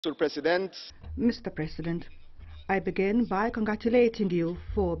Mr. President, I begin by congratulating you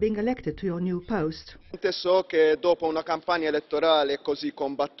for being elected to your new post. So che dopo una campagna elettorale così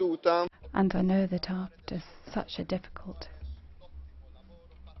combattuta, and I know that after such a difficult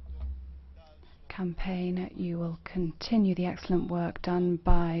campaign, you will continue the excellent work done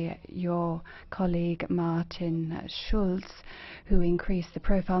by your colleague Martin Schulz, who increased the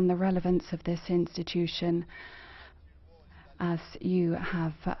profile and the relevance of this institution, as you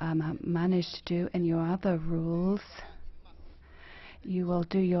have managed to do in your other rules. You will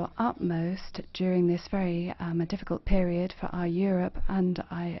do your utmost during this very difficult period for our Europe, and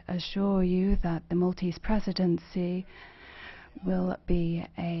I assure you that the Maltese Presidency will be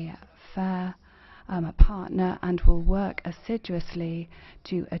a fair partner and will work assiduously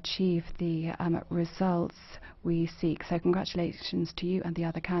to achieve the results we seek. So congratulations to you and the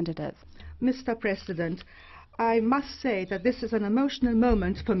other candidates. Mr. President, I must say that this is an emotional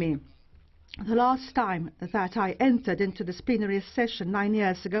moment for me. The last time that I entered into this plenary session 9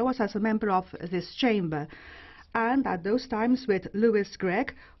 years ago was as a member of this chamber, and at those times with Louis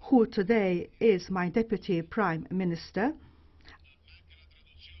Gregg, who today is my Deputy Prime Minister.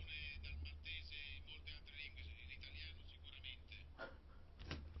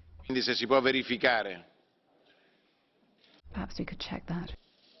 Quindi se si può verificare. Perhaps we could check that.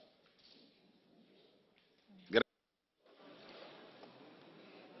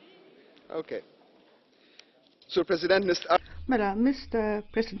 Okay. Mr. President, Mr.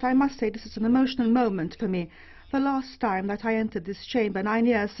 President, I must say this is an emotional moment for me. The last time that I entered this chamber 9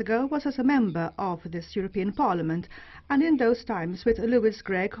 years ago was as a member of this European Parliament, and in those times with Louis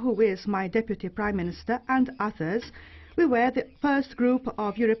Gregg, who is my Deputy Prime Minister, and others, we were the first group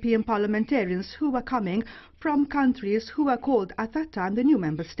of European parliamentarians who were coming from countries who were called at that time the new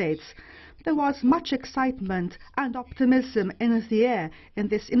member states. There was much excitement and optimism in the air in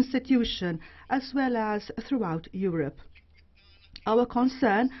this institution, as well as throughout Europe. Our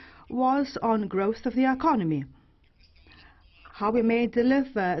concern was on growth of the economy, how we may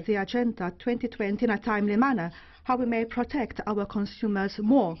deliver the Agenda 2020 in a timely manner, how we may protect our consumers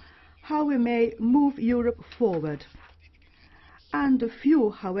more, how we may move Europe forward. And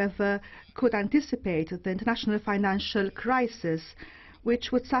few, however, could anticipate the international financial crisis,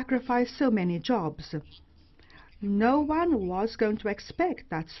 which would sacrifice so many jobs. No one was going to expect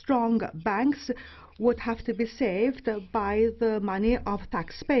that strong banks would have to be saved by the money of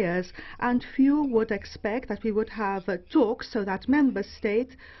taxpayers, and few would expect that we would have talks so that member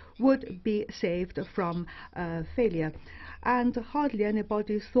states would be saved from failure. And hardly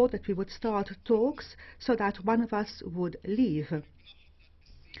anybody thought that we would start talks so that one of us would leave.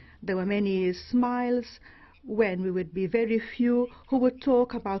 There were many smiles when we would be very few who would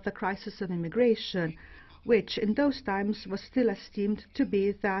talk about the crisis of immigration, which in those times was still esteemed to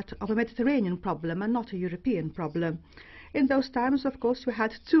be that of a Mediterranean problem and not a European problem. In those times, of course, we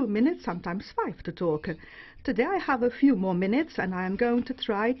had 2 minutes, sometimes 5, to talk. Today I have a few more minutes, and I am going to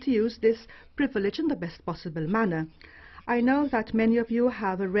try to use this privilege in the best possible manner. I know that many of you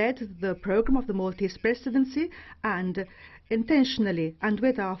have read the program of the Maltese Presidency, and intentionally, and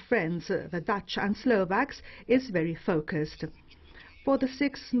with our friends, the Dutch and Slovaks, is very focused. For the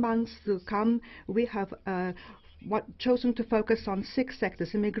 6 months to come, we have chosen to focus on 6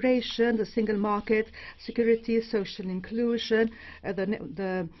 sectors: immigration, the single market, security, social inclusion,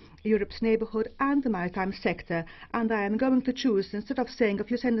 the Europe's neighbourhood, and the maritime sector. And I am going to choose, instead of saying a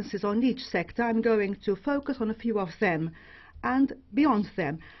few sentences on each sector, I'm going to focus on a few of them and beyond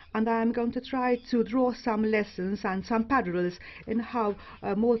them. And I am going to try to draw some lessons and some parallels in how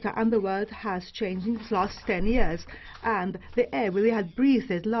Malta and the world has changed in these last 10 years, and the air we had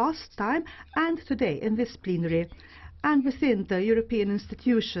breathed last time and today in this plenary, and within the European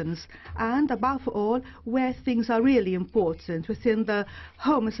institutions, and above all where things are really important, within the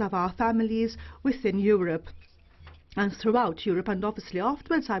homes of our families, within Europe and throughout Europe. And obviously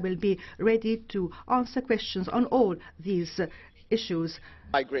afterwards I will be ready to answer questions on all these issues.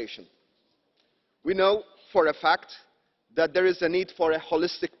 Migration. We know for a fact that there is a need for a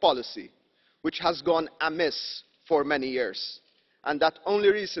holistic policy which has gone amiss for many years, and that only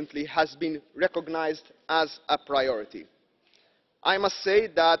recently has been recognized as a priority. I must say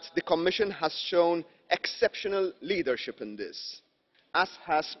that the Commission has shown exceptional leadership in this, as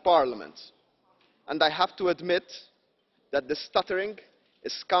has Parliament, and I have to admit that the stuttering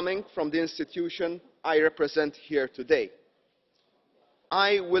is coming from the institution I represent here today.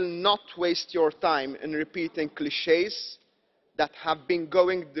 I will not waste your time in repeating clichés that have been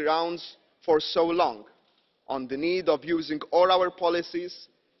going the rounds for so long on the need of using all our policies,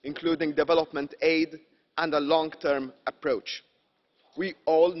 including development aid, and a long-term approach. We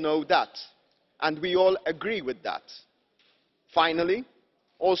all know that, and we all agree with that. Finally,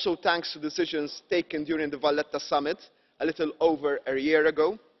 also thanks to decisions taken during the Valletta summit a little over a year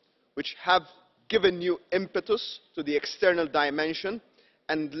ago, which have given new impetus to the external dimension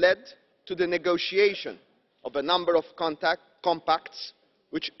and led to the negotiation of a number of compacts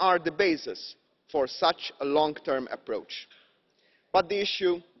which are the basis for such a long-term approach. But the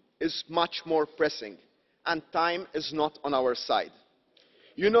issue is much more pressing, and time is not on our side.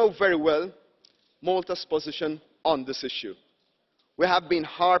 You know very well Malta's position on this issue. We have been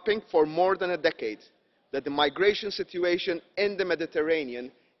harping for more than a decade that the migration situation in the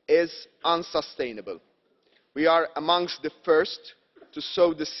Mediterranean is unsustainable. We are amongst the first to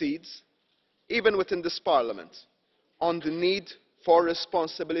sow the seeds, even within this Parliament, on the need for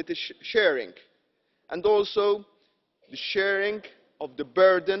responsibility sharing, and also the sharing of the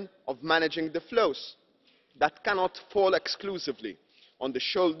burden of managing the flows that cannot fall exclusively on the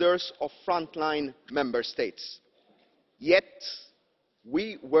shoulders of frontline member states. Yet,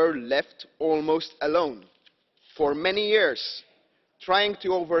 we were left almost alone for many years, trying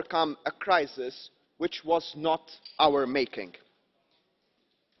to overcome a crisis which was not our making.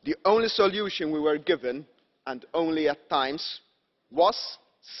 The only solution we were given, and only at times, was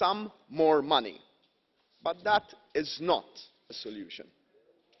some more money. But that is not a solution.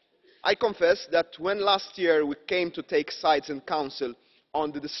 I confess that when last year we came to take sides in Council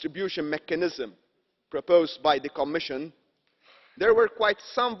on the distribution mechanism proposed by the Commission, there were quite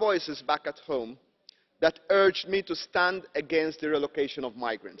some voices back at home that urged me to stand against the relocation of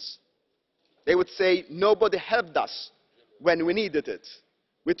migrants. They would say, nobody helped us when we needed it.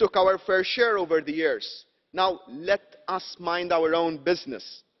 We took our fair share over the years. Now let us mind our own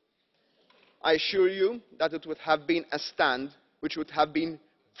business. I assure you that it would have been a stand which would have been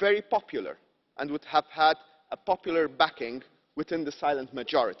very popular and would have had a popular backing within the silent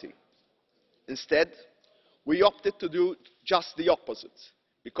majority. Instead, we opted to do just the opposite,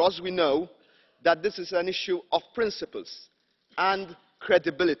 because we know that this is an issue of principles and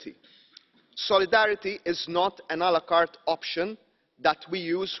credibility. Solidarity is not an à la carte option that we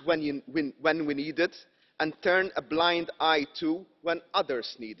use when we need it and turn a blind eye to when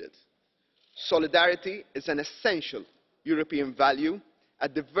others need it. Solidarity is an essential European value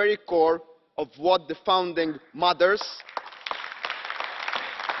at the very core of what the founding mothers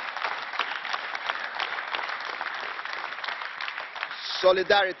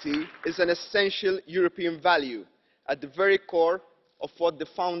Solidarity is an essential European value at the very core of what the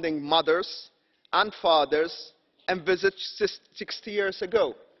founding mothers and fathers envisaged 60 years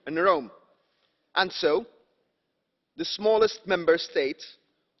ago in Rome. And so, the smallest member state,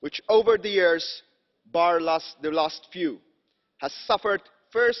 which over the years, bar the last few, has suffered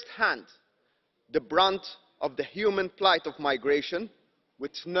first-hand the brunt of the human plight of migration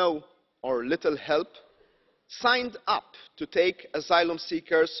with no or little help, signed up to take asylum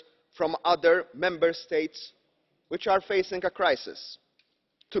seekers from other member states which are facing a crisis.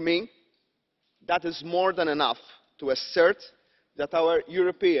 To me, that is more than enough to assert that our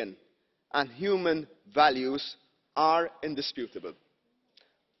European and human values are indisputable.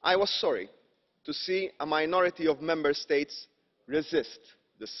 I was sorry to see a minority of member states resist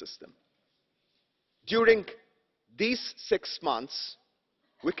this system. During these 6 months,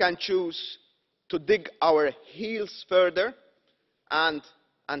 we can choose to dig our heels further and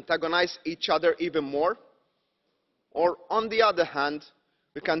antagonize each other even more, or on the other hand,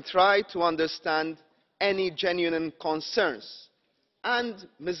 we can try to understand any genuine concerns and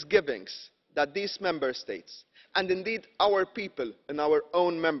misgivings that these member states, and indeed our people in our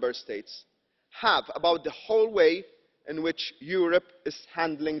own member states, have about the whole way in which Europe is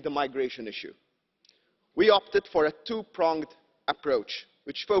handling the migration issue. We opted for a two-pronged approach,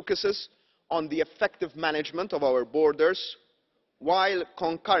 which focuses on the effective management of our borders, while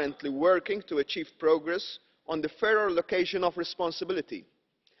concurrently working to achieve progress on the fair allocation of responsibility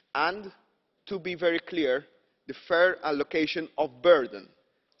and, to be very clear, the fair allocation of burden,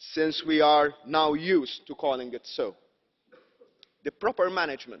 since we are now used to calling it so. The proper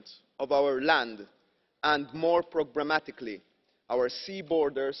management of our land and, more programmatically, our sea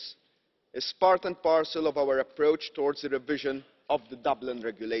borders is part and parcel of our approach towards the revision of the Dublin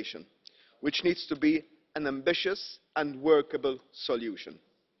Regulation, which needs to be an ambitious and workable solution.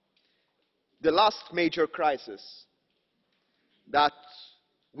 The last major crisis that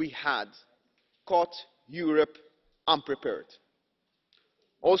we had caught Europe unprepared.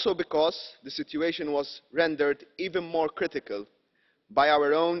 Also because the situation was rendered even more critical by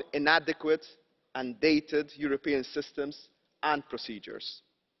our own inadequate and dated European systems and procedures.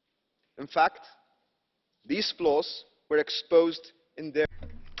 In fact, these flaws were exposed in their...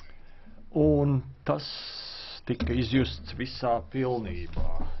 Un tas tika izjusts visā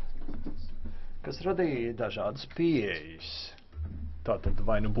pilnībā, kas radīja dažādas pieejas. Tātad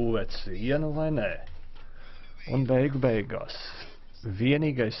vai nu būvēt sienu vai nē. Un beigās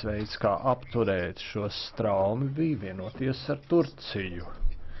vienīgais veids, kā apturēt šo straumi, bija vienoties ar Turciju.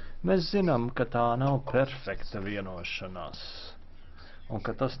 Mēs zinām, ka tā nav perfekta vienošanās, un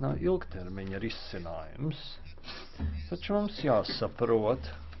ka tas nav ilgtermiņa risinājums. Taču mums jāsaprot,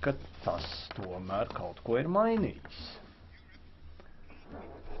 ka tas tomēr kaut ko ir mainījis.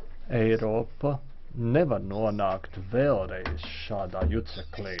 Eiropa nevar nonākt vēlreiz šādā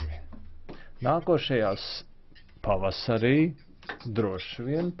juceklī. Nākošajās pavasarī droši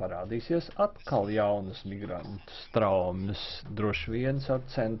vien parādīsies atkal jaunas migrantu straumes, droši vien ar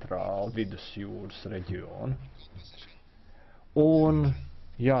centrālu vidusjūras reģionu. Un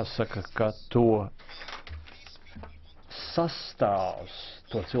jāsaka, ka to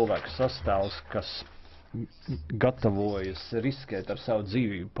cilvēku sastāvs, kas gatavojas riskēt ar savu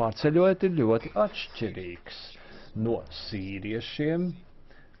dzīvību pārceļojot, ir ļoti atšķirīgs no sīriešiem,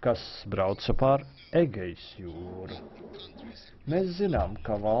 kas brauca pār Egejas jūru. Mēs zinām,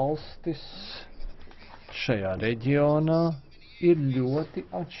 ka valstis šajā reģionā ir ļoti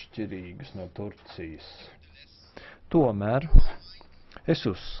atšķirīgas no Turcijas. Tomēr es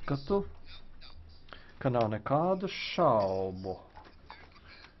uzskatu, ka nav nekādu šaubu,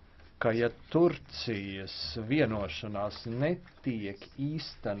 ka ja Turcijas vienošanās netiek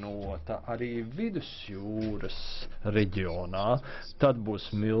īstenota arī vidusjūras reģionā, tad būs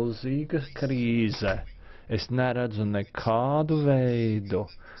milzīga krīze. Es neredzu nekādu veidu,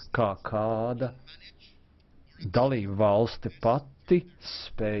 kā kāda dalība valsti pati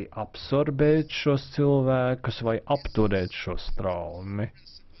spēj absorbēt šos cilvēkus vai apturēt šo straumi.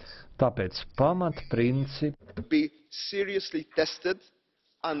 Tāpēc pamatprincipi be seriously tested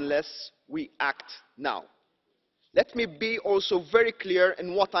unless we act now. Let me be also very clear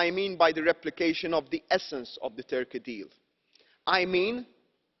in what I mean by the replication of the essence of the Turkey deal. I mean,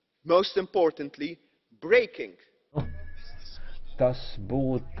 most importantly, breaking. Tas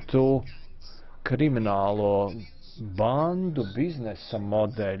būtu kriminālo bandu biznesa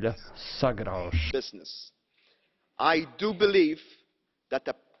modeļa sagraušana. I do believe that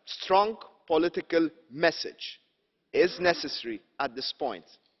a strong political message is necessary at this point.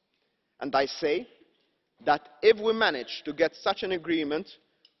 And I say that if we manage to get such an agreement,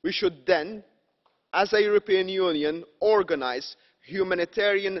 we should then, as a European Union, organize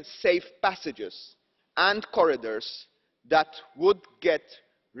humanitarian safe passages and corridors that would get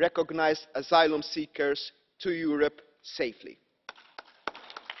recognized asylum seekers to Europe safely.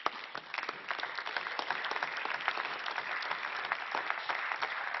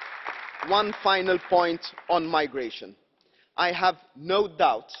 One final point on migration. I have no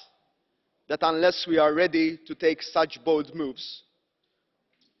doubt that unless we are ready to take such bold moves,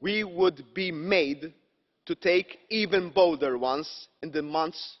 we would be made to take even bolder ones in the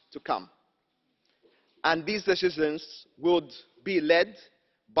months to come. And these decisions would be led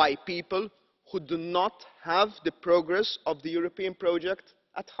by people who do not have the progress of the European project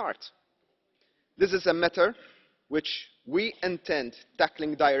at heart. This is a matter which we intend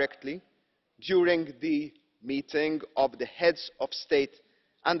tackling directly during the meeting of the heads of state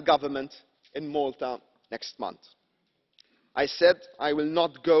and government in Malta next month. I said I will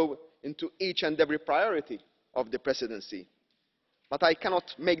not go into each and every priority of the presidency, but I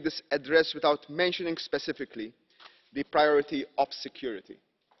cannot make this address without mentioning specifically the priority of security.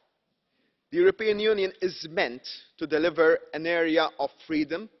 The European Union is meant to deliver an area of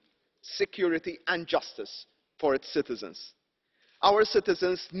freedom, security and justice for its citizens. Our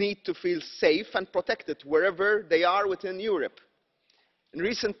citizens need to feel safe and protected wherever they are within Europe. In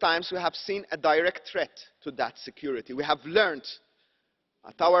recent times, we have seen a direct threat to that security. We have learned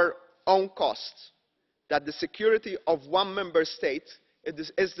at our own cost that the security of one member state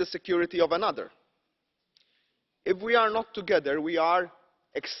is the security of another. If we are not together, we are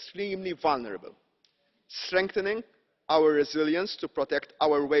extremely vulnerable. Strengthening our resilience to protect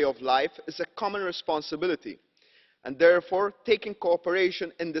our way of life is a common responsibility. And therefore, taking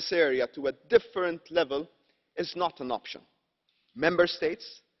cooperation in this area to a different level is not an option. Member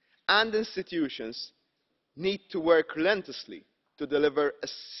states and institutions need to work relentlessly to deliver a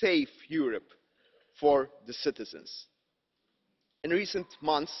safe Europe for the citizens. In recent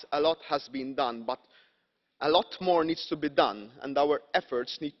months, a lot has been done, but a lot more needs to be done, and our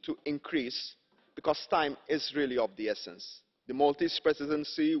efforts need to increase because time is really of the essence. The Maltese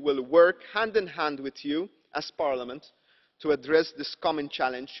Presidency will work hand in hand with you as Parliament to address this common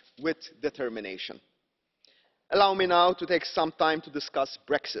challenge with determination. allow me now to take some time to discuss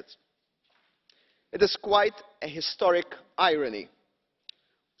Brexit. It is quite a historic irony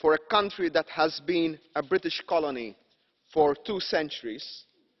for a country that has been a British colony for 2 centuries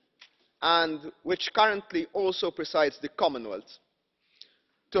and which currently also presides the Commonwealth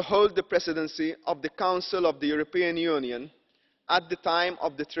to hold the presidency of the Council of the European Union at the time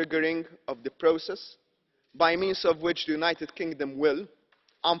of the triggering of the process, by means of which the United Kingdom will,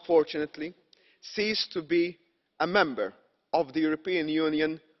 unfortunately, cease to be a member of the European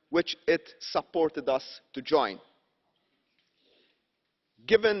Union which it supported us to join.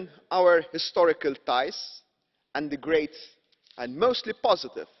 Given our historical ties and the great and mostly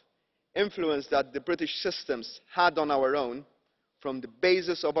positive influence that the British systems had on our own, from the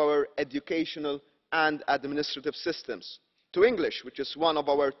basis of our educational and administrative systems to English, which is one of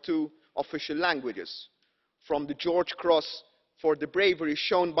our 2 official languages, from the George Cross for the bravery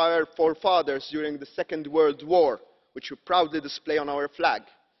shown by our forefathers during the Second World War, which we proudly display on our flag,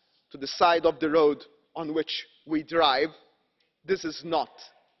 to the side of the road on which we drive, this is not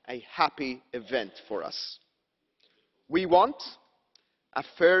a happy event for us. We want a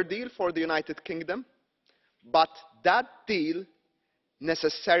fair deal for the United Kingdom, but that deal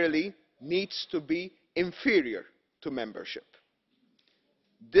necessarily needs to be inferior to membership.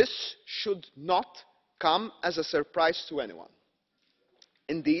 This should not come as a surprise to anyone.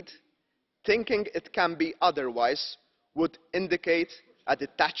 Indeed, thinking it can be otherwise would indicate a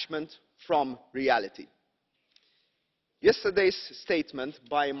detachment from reality. Yesterday's statement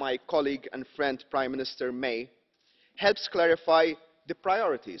by my colleague and friend Prime Minister May helps clarify the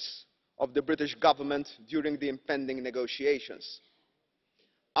priorities of the British government during the impending negotiations.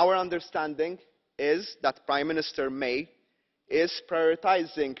 Our understanding is that Prime Minister May is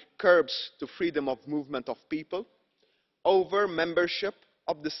prioritising curbs to freedom of movement of people over membership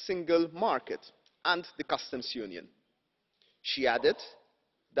of the single market and the customs union. She added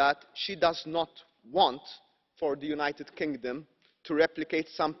that she does not want for the United Kingdom to replicate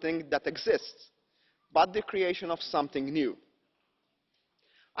something that exists, but the creation of something new.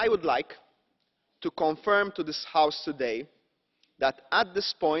 I would like to confirm to this House today that at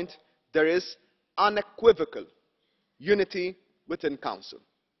this point there is unequivocal unity within Council.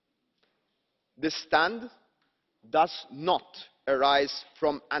 This stand does not arise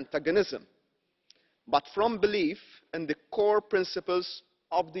from antagonism, but from belief in the core principles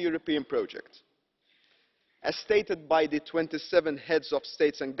of the European project. As stated by the 27 heads of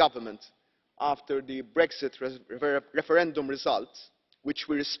states and government after the Brexit referendum results, which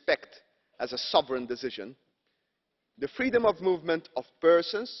we respect as a sovereign decision, the freedom of movement of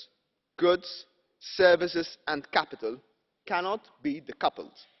persons, goods, services and capital cannot be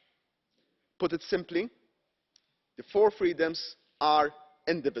decoupled. Put it simply, the 4 freedoms are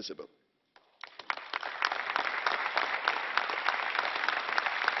indivisible.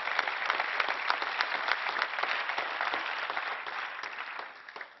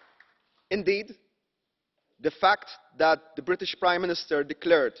 Indeed, the fact that the British Prime Minister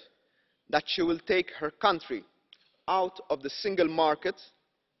declared that she will take her country out of the single market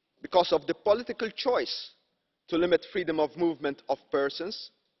because of the political choice to limit freedom of movement of persons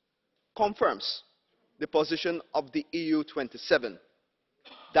confirms the position of the EU 27,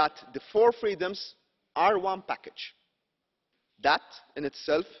 that the 4 freedoms are one package. That in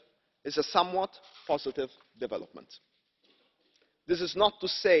itself is a somewhat positive development. This is not to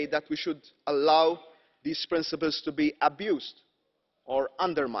say that we should allow these principles to be abused or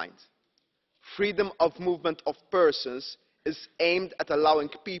undermined. Freedom of movement of persons is aimed at allowing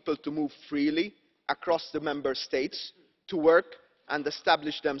people to move freely across the member states to work and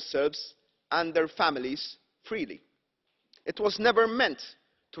establish themselves and their families freely. It was never meant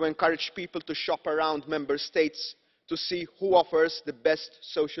to encourage people to shop around member states to see who offers the best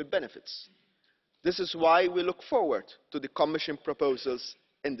social benefits. This is why we look forward to the Commission proposals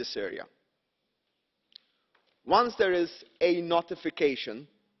in this area. Once there is a notification,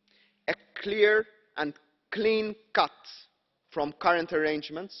 a clear and clean cut from current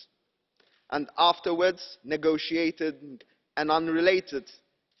arrangements, and afterwards negotiated and unrelated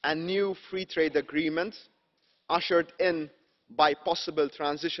a new free trade agreement ushered in by possible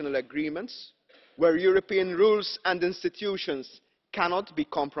transitional agreements, where European rules and institutions cannot be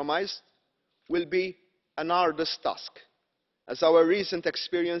compromised, will be an arduous task, as our recent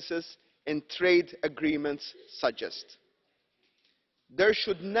experiences in trade agreements suggest. There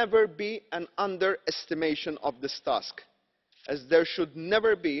should never be an underestimation of this task, as there should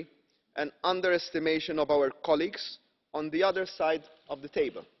never be an underestimation of our colleagues on the other side of the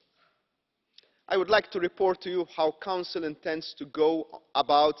table. I would like to report to you how Council intends to go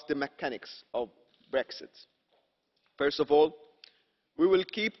about the mechanics of Brexit. First of all, we will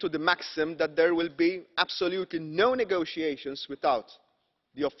keep to the maxim that there will be absolutely no negotiations without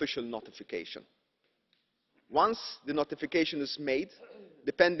the official notification. Once the notification is made,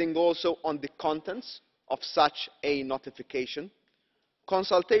 depending also on the contents of such a notification,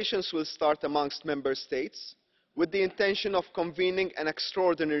 consultations will start amongst member states with the intention of convening an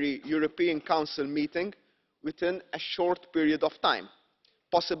extraordinary European Council meeting within a short period of time,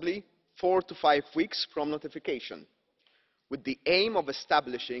 possibly 4 to 5 weeks from notification, with the aim of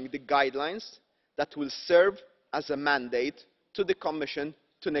establishing the guidelines that will serve as a mandate to the Commission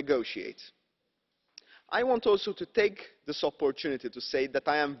to negotiate. I want also to take this opportunity to say that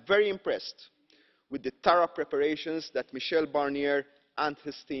I am very impressed with the thorough preparations that Michel Barnier and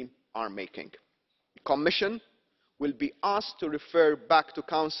his team are making. The Commission will be asked to refer back to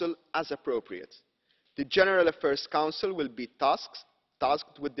Council as appropriate. The General Affairs Council will be tasked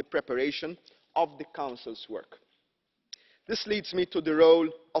with the preparation of the Council's work. This leads me to the role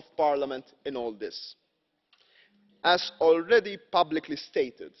of Parliament in all this. As already publicly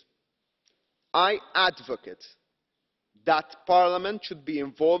stated, I advocate that Parliament should be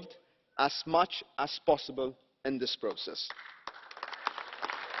involved as much as possible in this process.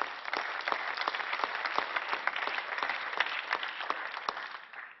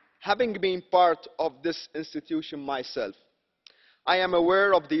 Having been part of this institution myself, I am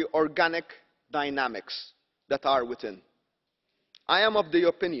aware of the organic dynamics that are within. I am of the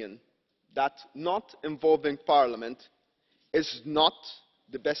opinion that not involving Parliament is not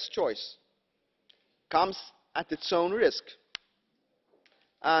the best choice. Comes at its own risk.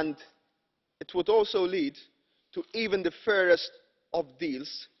 And it would also lead to even the fairest of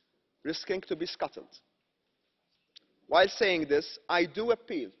deals risking to be scuttled. While saying this, I do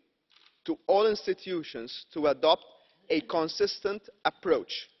appeal to all institutions to adopt a consistent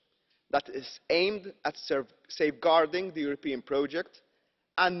approach that is aimed at safeguarding the European project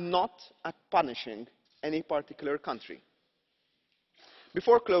and not at punishing any particular country.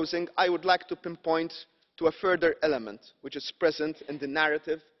 Before closing, I would like to pinpoint to a further element which is present in the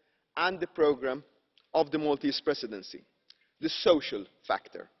narrative and the programme of the Maltese Presidency, the social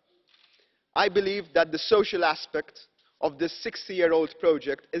factor. I believe that the social aspect of this 60-year-old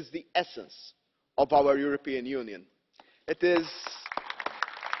project is the essence of our European Union. It is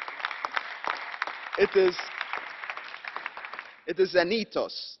an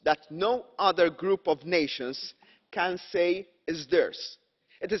ethos that no other group of nations can say is theirs.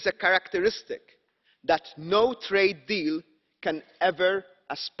 It is a characteristic that no trade deal can ever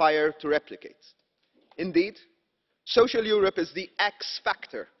aspire to replicate. Indeed, social Europe is the X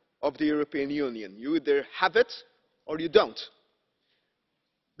factor of the European Union. You either have it or you don't.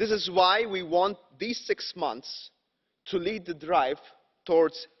 This is why we want these 6 months to lead the drive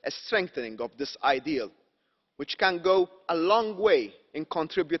towards a strengthening of this ideal, which can go a long way in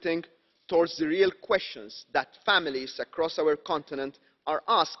contributing towards the real questions that families across our continent are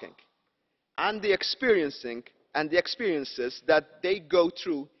asking, and the experiences that they go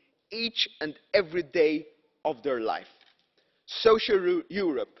through each and every day of their life. Social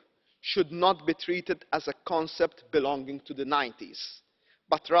Europe should not be treated as a concept belonging to the 90s,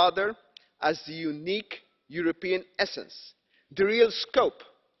 but rather as the unique European essence, the real scope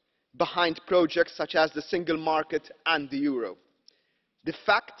behind projects such as the single market and the euro. The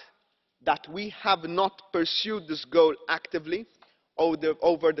fact that we have not pursued this goal actively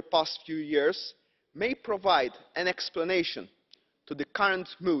over the past few years may provide an explanation to the current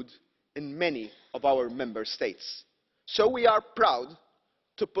mood in many of our member states. So we are proud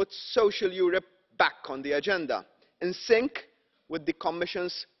to put social Europe back on the agenda, in sync with the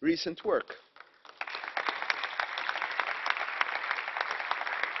Commission's recent work.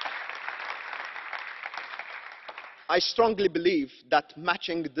 I strongly believe that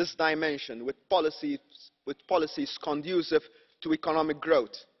matching this dimension with policies conducive to economic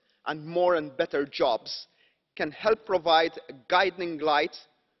growth and more and better jobs can help provide a guiding light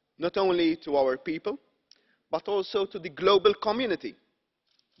not only to our people, but also to the global community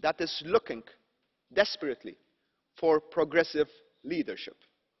that is looking desperately for progressive leadership.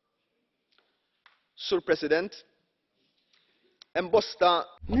 Sur President,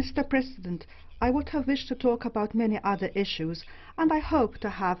 Mr. President, I would have wished to talk about many other issues, and I hope to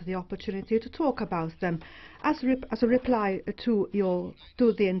have the opportunity to talk about them as a reply to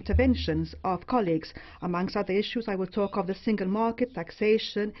the interventions of colleagues. Amongst other issues, I will talk of the single market,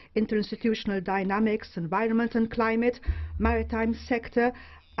 taxation, interinstitutional dynamics, environment and climate, maritime sector,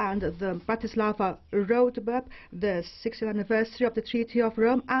 and the Bratislava roadmap, the 60th anniversary of the Treaty of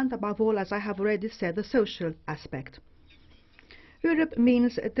Rome, and above all, as I have already said, the social aspect. Europe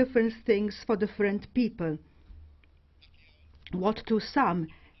means different things for different people. What to some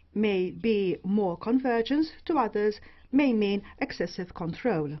may be more convergence, to others may mean excessive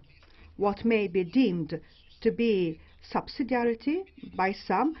control. What may be deemed to be subsidiarity by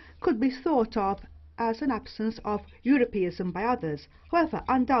some could be thought of as an absence of Europeanism by others. However,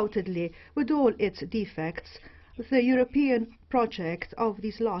 undoubtedly, with all its defects, the European project of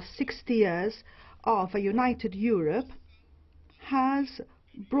these last 60 years of a united Europe has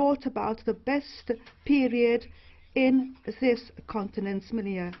brought about the best period in this continent's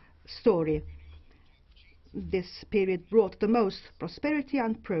millennial story. This period brought the most prosperity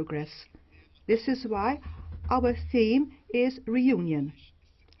and progress. This is why our theme is reunion.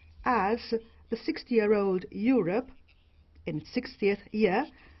 As the 60-year-old Europe, in its 60th year,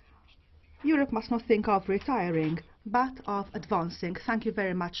 Europe must not think of retiring, but of advancing. Thank you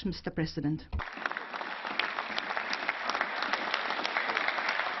very much, Mr. President.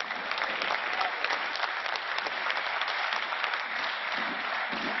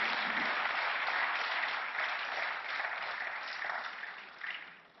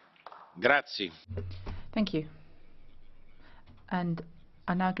 Grazie. Thank you. And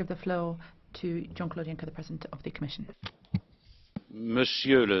I now give the floor to Jean-Claude Juncker, the President of the Commission.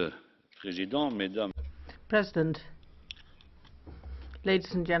 Monsieur le Président, Mesdames. President,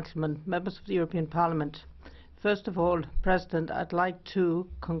 ladies and gentlemen, members of the European Parliament, first of all, President, I'd like to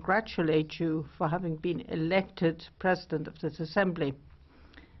congratulate you for having been elected President of this Assembly.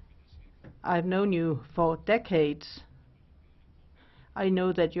 I've known you for decades. I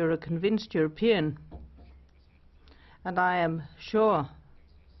know that you're a convinced European, and I am sure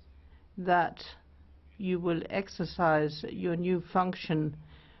that you will exercise your new function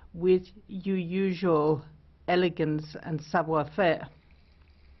with your usual elegance and savoir-faire.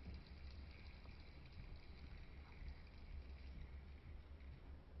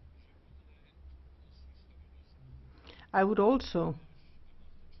 I would also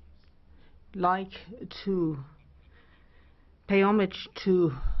like to pay homage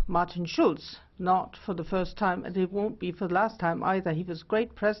to Martin Schulz, not for the first time, and it won't be for the last time either. He was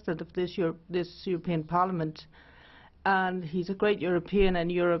great president of this European Parliament, and he's a great European, and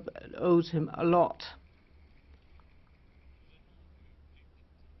Europe owes him a lot.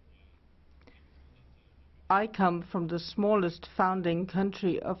 I come from the smallest founding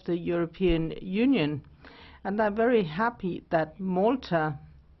country of the European Union, and I'm very happy that Malta,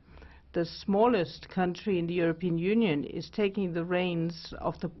 the smallest country in the European Union, is taking the reins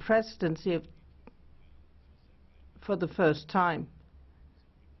of the presidency for the first time.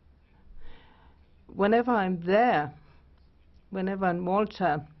 Whenever I'm there, whenever in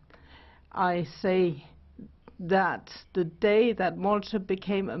Malta, I say that the day that Malta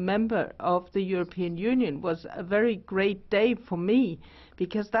became a member of the European Union was a very great day for me,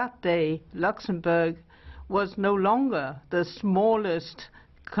 because that day Luxembourg was no longer the smallest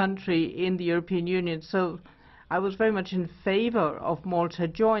country in the European Union, so I was very much in favor of Malta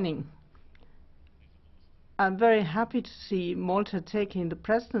joining. I'm very happy to see Malta taking the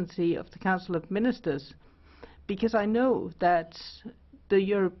presidency of the Council of Ministers, because I know that the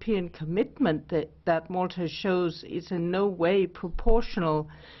European commitment that Malta shows is in no way proportional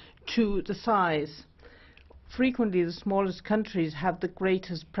to the size. Frequently the smallest countries have the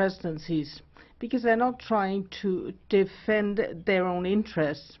greatest presidencies, because they're not trying to defend their own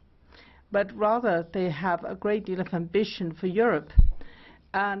interests, but rather they have a great deal of ambition for Europe.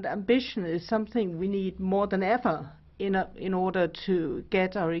 And ambition is something we need more than ever in order to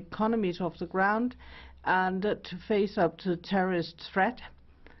get our economies off the ground and to face up to the terrorist threat,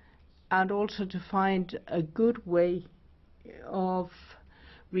 and also to find a good way of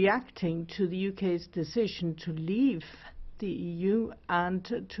reacting to the UK's decision to leave the EU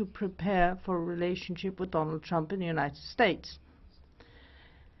and to prepare for a relationship with Donald Trump in the United States.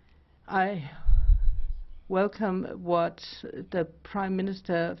 I welcome what the Prime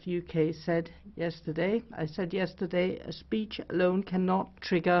Minister of UK said yesterday. I said yesterday, a speech alone cannot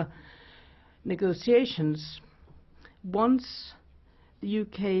trigger negotiations. Once the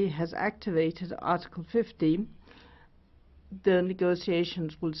UK has activated Article 50, the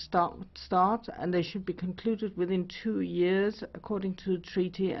negotiations will start, and they should be concluded within 2 years according to the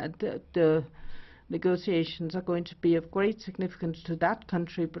treaty, and the negotiations are going to be of great significance to that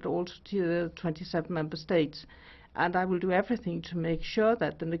country, but also to the 27 member states. And I will do everything to make sure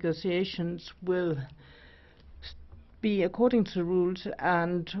that the negotiations will be according to the rules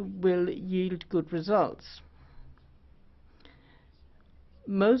and will yield good results.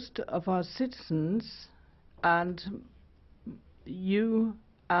 Most of our citizens, and you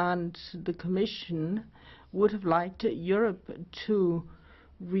and the Commission, would have liked Europe to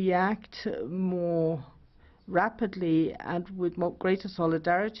react more rapidly and with greater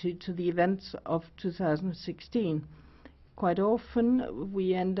solidarity to the events of 2016. Quite often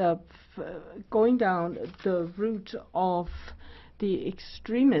we end up going down the route of the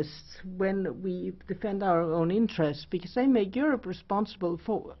extremists when we defend our own interests, because they make Europe responsible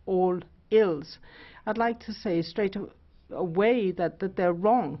for all ills. I'd like to say straight away that they're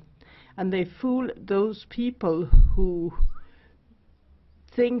wrong, and they fool those people who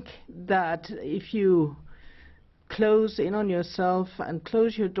think that if you close in on yourself and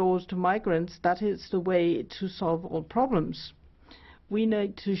close your doors to migrants, that is the way to solve all problems. We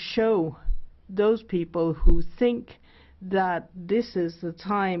need to show those people who think that this is the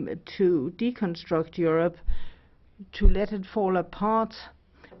time to deconstruct Europe, to let it fall apart.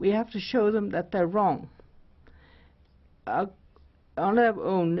 We have to show them that they're wrong. On their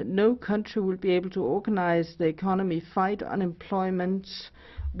own, no country will be able to organize the economy, fight unemployment,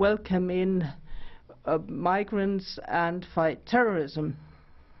 welcome in migrants, and fight terrorism.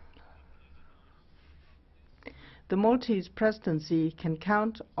 The Maltese presidency can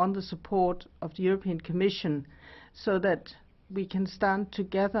count on the support of the European Commission so that we can stand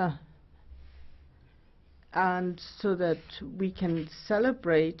together and so that we can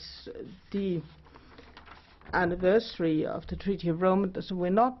celebrate the anniversary of the Treaty of Rome. So we're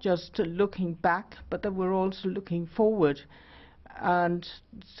not just looking back, but that we're also looking forward, and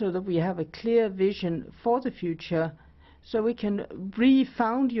so that we have a clear vision for the future, so we can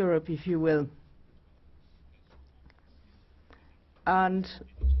refound Europe, if you will, and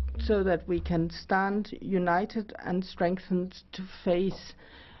so that we can stand united and strengthened to face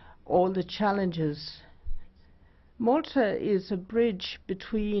all the challenges. Malta is a bridge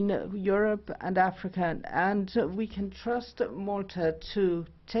between Europe and Africa, and we can trust Malta to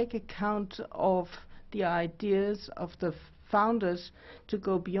take account of the ideas of the founders, to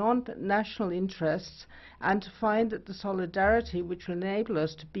go beyond national interests and to find the solidarity which will enable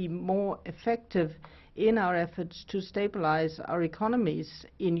us to be more effective in our efforts to stabilize our economies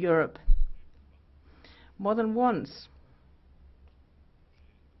in Europe. More than once,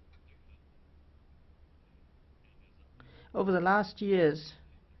 over the last years,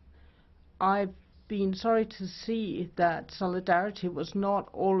 I've been sorry to see that solidarity was not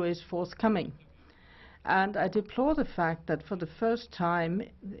always forthcoming. And I deplore the fact that for the first time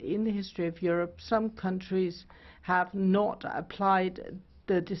in the history of Europe, some countries have not applied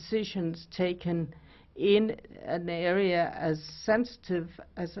the decisions taken in an area as sensitive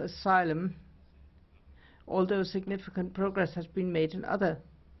as asylum, although significant progress has been made in other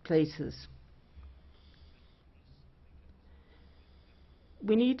places.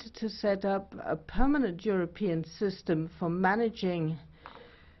 We need to set up a permanent European system for managing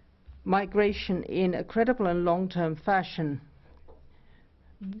migration in a credible and long-term fashion.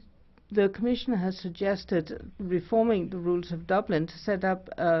 The Commission has suggested reforming the rules of Dublin to set up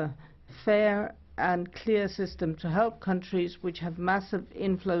a fair and clear system to help countries which have massive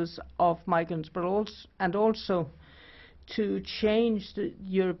inflows of migrants, but also to change the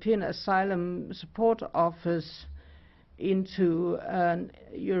European Asylum Support Office into an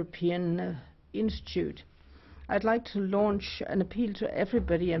European institute. I'd like to launch an appeal to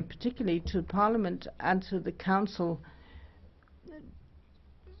everybody, and particularly to Parliament and to the Council,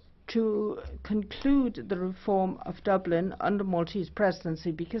 to conclude the reform of Dublin under Maltese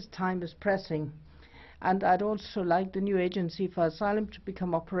presidency, because time is pressing. And I'd also like the new Agency for Asylum to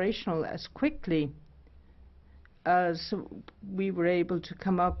become operational as quickly as we were able to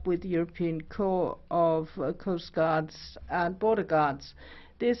come up with the European Corps of Coast Guards and Border Guards.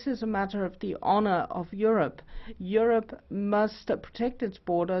 This is a matter of the honor of Europe. Europe must protect its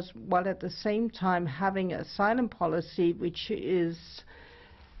borders while at the same time having an asylum policy which is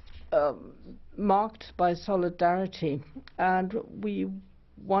marked by solidarity. And we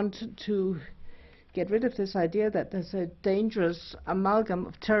want to get rid of this idea that there's a dangerous amalgam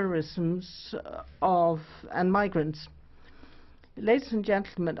of terrorism and migrants. Ladies and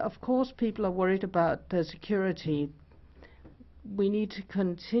gentlemen, of course people are worried about their security. We need to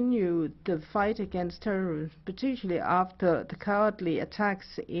continue the fight against terrorism, particularly after the cowardly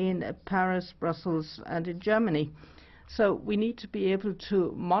attacks in Paris, Brussels, and in Germany. So we need to be able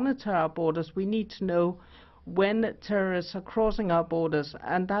to monitor our borders. We need to know when terrorists are crossing our borders,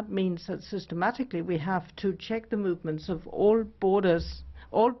 and that means that systematically we have to check the movements of all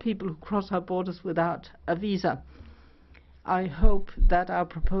people who cross our borders without a visa. I hope that our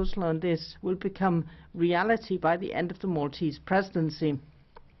proposal on this will become reality by the end of the Maltese presidency.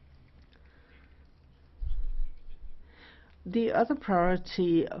 The other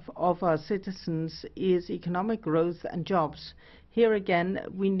priority of our citizens is economic growth and jobs. Here again,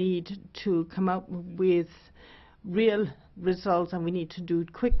 we need to come up with real results, and we need to do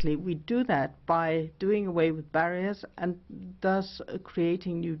it quickly. We do that by doing away with barriers and thus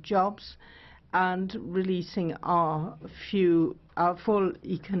creating new jobs and releasing our full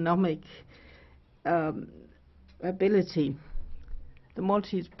economic ability. The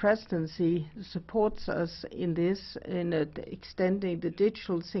Maltese Presidency supports us in this, in extending the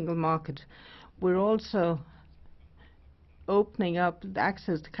digital single market. We're also opening up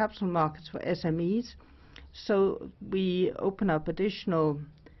access to capital markets for SMEs, so we open up additional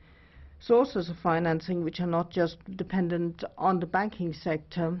sources of financing which are not just dependent on the banking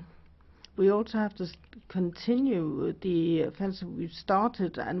sector. We also have to continue the offensive we've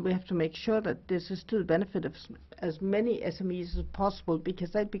started, and we have to make sure that this is to the benefit of as many SMEs as possible,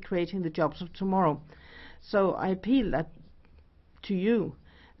 because they'd be creating the jobs of tomorrow. So I appeal to you,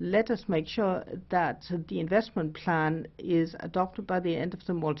 let us make sure that the investment plan is adopted by the end of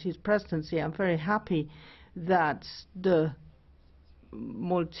the Maltese Presidency. I'm very happy that the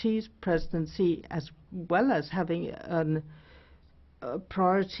Maltese Presidency, as well as having a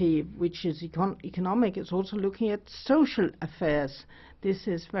priority which is economic, is also looking at social affairs. This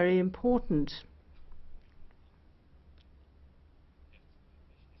is very important.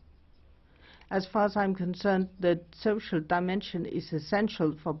 As far as I'm concerned, the social dimension is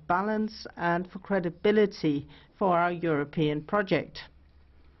essential for balance and for credibility for our European project.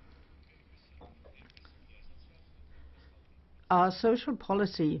 Our social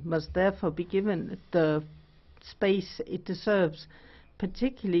policy must therefore be given the space it deserves,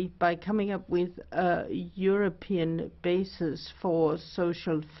 particularly by coming up with a European basis for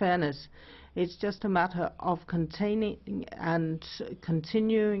social fairness. It's just a matter of containing and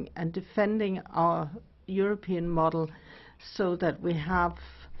continuing and defending our European model so that we have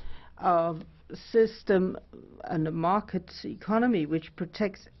a system and a market economy which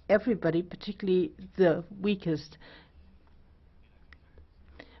protects everybody, particularly the weakest.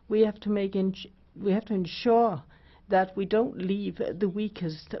 We have to ensure that we don't leave the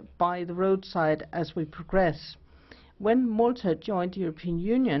weakest by the roadside as we progress. When Malta joined the European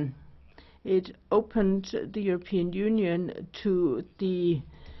Union, it opened the European Union to the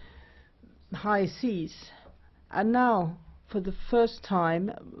high seas. And now, for the first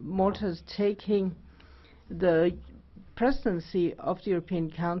time, Malta is taking the presidency of the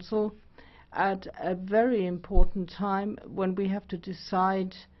European Council at a very important time when we have to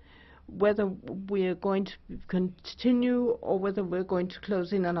decide whether we are going to continue or whether we're going to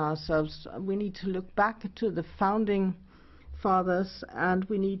close in on ourselves. We need to look back to the founding fathers, and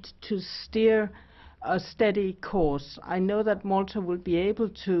we need to steer a steady course. I know that Malta will be able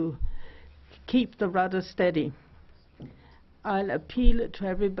to keep the rudder steady. I'll appeal to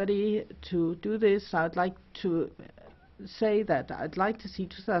everybody to do this. I'd like to say that I'd like to see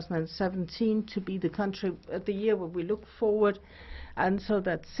 2017 to be the year where we look forward, and so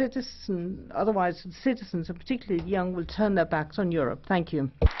that otherwise citizens, and particularly young, will turn their backs on Europe. Thank you.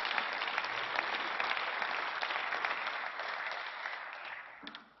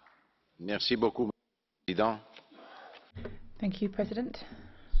 Merci beaucoup, Président. Thank you, President.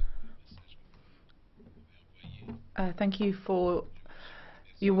 Thank you for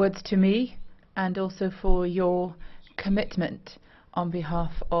your words to me and also for your commitment on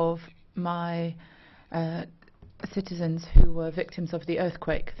behalf of my citizens who were victims of the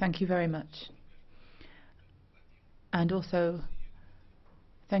earthquake. Thank you very much. And also,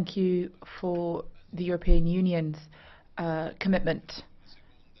 thank you for the European Union's commitment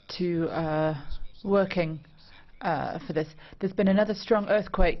to working for this. There's been another strong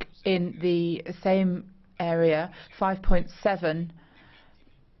earthquake in the same area, 5.7,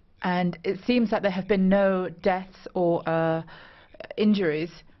 and it seems that there have been no deaths or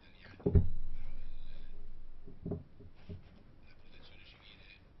injuries.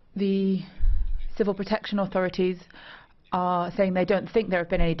 The civil protection authorities are saying they don't think there have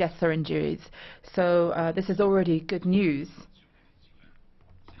been any deaths or injuries, so this is already good news.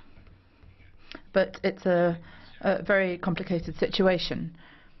 But it's a very complicated situation.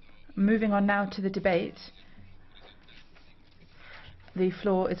 Moving on now to the debate. The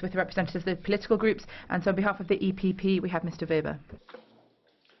floor is with the representatives of the political groups, and so on behalf of the EPP, we have Mr. Weber.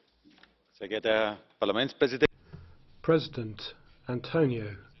 President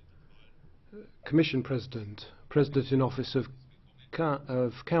Antonio, Commission President, President in Office of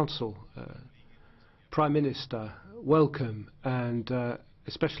Council, Prime Minister, welcome, and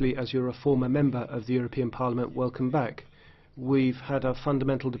especially as you're a former member of the European Parliament, welcome back. We've had a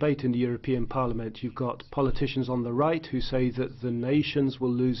fundamental debate in the European Parliament. You've got politicians on the right who say that the nations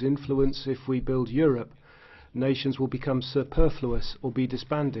will lose influence if we build Europe. nations will become superfluous or be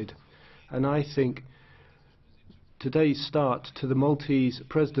disbanded. And I think today's start to the Maltese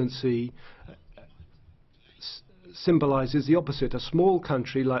presidency symbolises the opposite. A small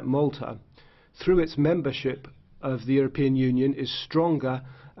country like Malta, through its membership of the European Union, is stronger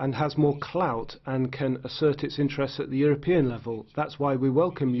and has more clout and can assert its interests at the European level. That's why we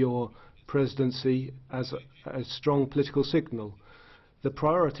welcome your presidency as a strong political signal. The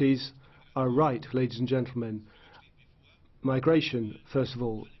priorities are right, ladies and gentlemen. Migration, first of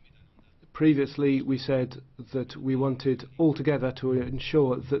all. Previously, we said that we wanted altogether to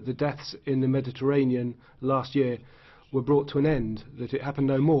ensure that the deaths in the Mediterranean last year were brought to an end, that it happened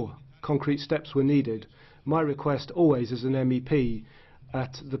no more. Concrete steps were needed. My request always as an MEP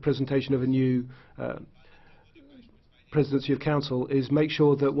at the presentation of a new Presidency of Council is make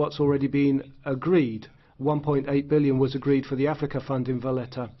sure that what's already been agreed, 1.8 billion was agreed for the Africa Fund in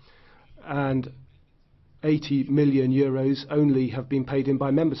Valletta, and 80 million euros only have been paid in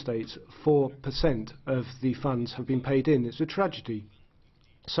by member states. 4% of the funds have been paid in. It's a tragedy.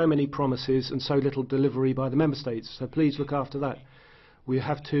 So many promises and so little delivery by the member states. So please look after that. We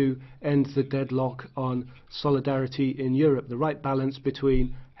have to end the deadlock on solidarity in Europe, the right balance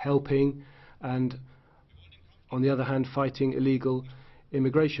between helping and, on the other hand, fighting illegal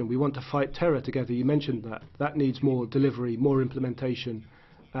immigration. We want to fight terror together. You mentioned that. That needs more delivery, more implementation.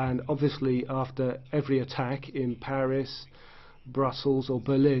 And obviously, after every attack in Paris, Brussels or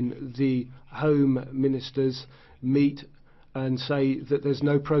Berlin, the home ministers meet and say that there's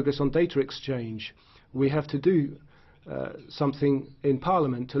no progress on data exchange. We have to do something in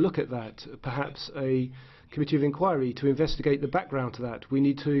Parliament to look at that, perhaps a committee of inquiry to investigate the background to that. We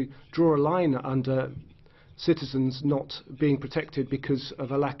need to draw a line under citizens not being protected because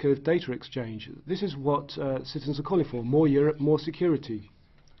of a lack of data exchange. This is what citizens are calling for: more Europe, more security.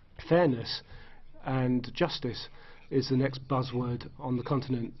 Fairness and justice is the next buzzword on the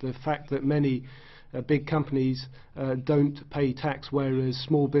continent. The fact that many big companies don't pay tax, whereas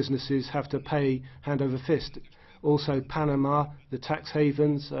small businesses have to pay hand over fist. Also Panama, the tax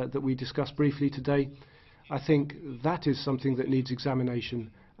havens that we discussed briefly today. I think that is something that needs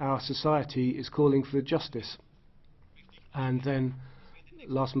examination. Our society is calling for justice. And then,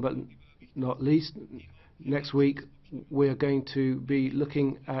 last but not least, next week we're going to be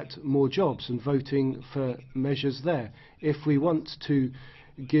looking at more jobs and voting for measures there. If we want to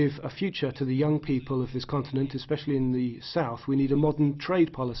give a future to the young people of this continent, especially in the south, we need a modern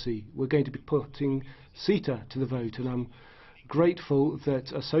trade policy. We're going to be putting CETA to the vote, and I'm grateful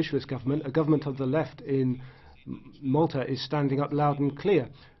that a socialist government, a government of the left in Malta, is standing up loud and clear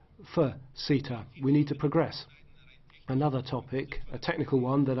for CETA. We need to progress. Another topic, a technical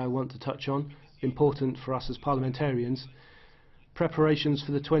one that I want to touch on, important for us as parliamentarians: preparations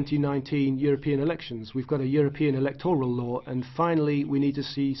for the 2019 European elections. We've got a European electoral law, and finally we need to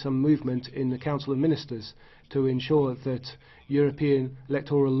see some movement in the Council of Ministers to ensure that European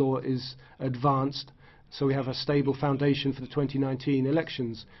electoral law is advanced, so we have a stable foundation for the 2019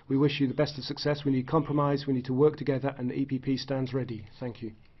 elections. We wish you the best of success. We need compromise, we need to work together, and the EPP stands ready. Thank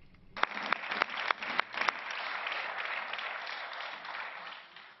you.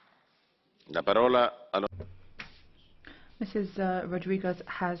 La parola Mrs. Rodriguez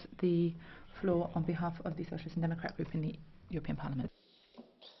has the floor on behalf of the Socialist and Democrat Group in the European Parliament.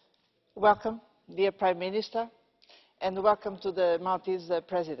 Welcome, dear Prime Minister, and welcome to the Maltese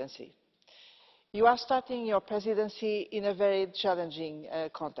Presidency. You are starting your presidency in a very challenging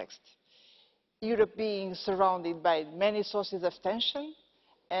context. Europe being surrounded by many sources of tension,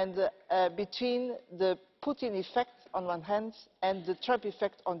 and between the Putin effect on one hand and the Trump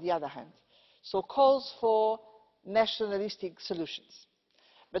effect on the other hand. So calls for nationalistic solutions.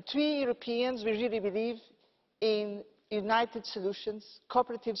 But we Europeans, we really believe in united solutions,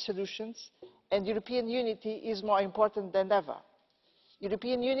 cooperative solutions, and European unity is more important than ever.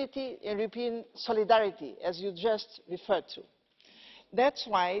 European unity and European solidarity, as you just referred to. That's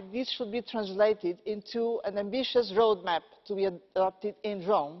why this should be translated into an ambitious roadmap to be adopted in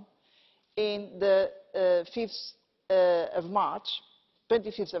Rome in the 25th of March,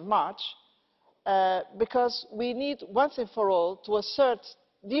 because we need once and for all to assert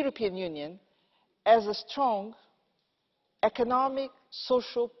the European Union as a strong economic,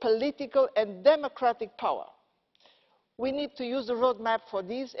 social, political and democratic power. We need to use the roadmap for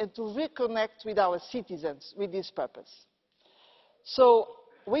this and to reconnect with our citizens with this purpose. So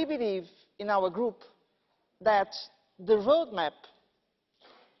we believe in our group that the roadmap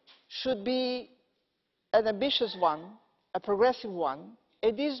should be an ambitious one, a progressive one,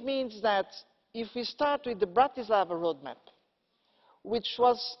 and this means that if we start with the Bratislava roadmap, which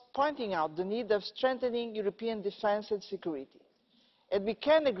was pointing out the need of strengthening European defence and security. And we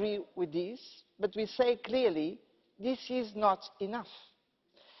can agree with this, but we say clearly this is not enough.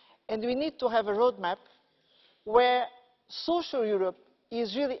 And we need to have a roadmap where social Europe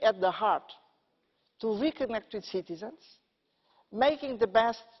is really at the heart, to reconnect with citizens, making the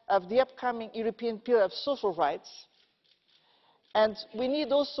best of the upcoming European Pillar of Social Rights. And we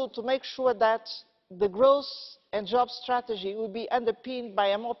need also to make sure that the growth and job strategy will be underpinned by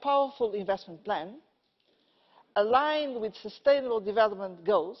a more powerful investment plan, aligned with sustainable development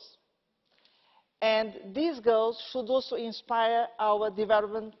goals, and these goals should also inspire our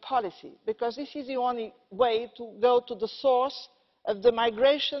development policy, because this is the only way to go to the source of the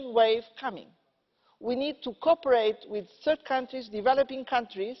migration wave coming. We need to cooperate with third countries, developing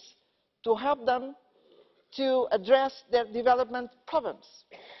countries, to help them to address their development problems.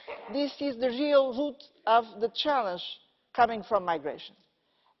 This is the real root of the challenge coming from migration.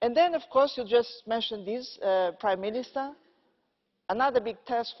 And then, of course, you just mentioned this, Prime Minister. Another big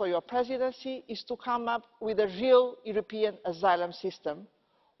task for your presidency is to come up with a real European asylum system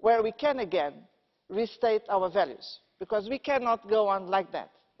where we can again restate our values, because we cannot go on like that.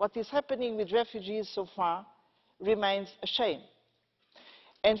 What is happening with refugees so far remains a shame.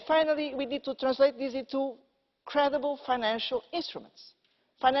 And finally, we need to translate this into credible financial instruments,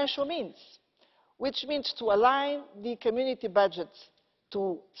 financial means, which means to align the community budget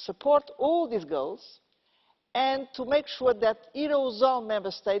to support all these goals, and to make sure that Eurozone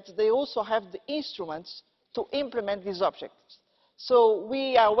member states, they also have the instruments to implement these objectives. So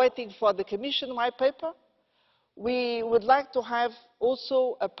we are waiting for the Commission white paper. We would like to have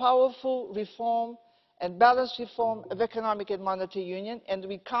also a powerful reform and balanced reform of economic and monetary union, and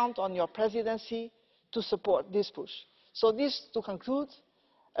we count on your presidency to support this push. So this, to conclude,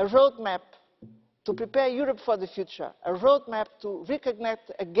 a roadmap to prepare Europe for the future, a roadmap to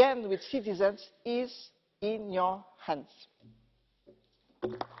reconnect again with citizens is in your hands.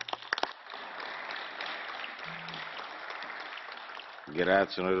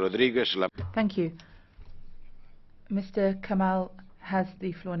 Thank you. Mr. Kamall has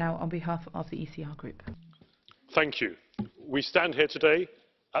the floor now on behalf of the ECR Group. Thank you. We stand here today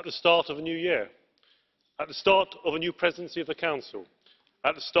at the start of a new year, at the start of a new presidency of the Council,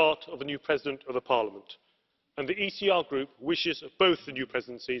 at the start of a new President of the Parliament. And the ECR Group wishes both the new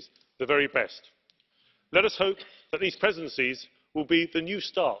presidencies the very best. Let us hope that these presidencies will be the new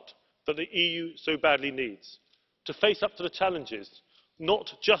start that the EU so badly needs, to face up to the challenges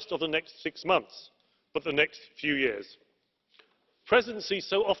not just of the next 6 months, but the next few years. Presidencies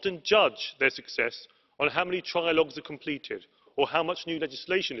so often judge their success on how many trilogues are completed or how much new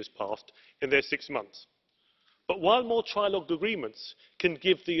legislation is passed in their 6 months. But while more trilogue agreements can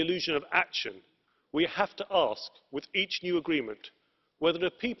give the illusion of action, we have to ask with each new agreement whether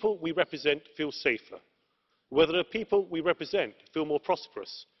the people we represent feel safer, whether the people we represent feel more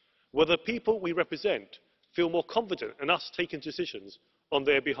prosperous, whether the people we represent feel more confident in us taking decisions on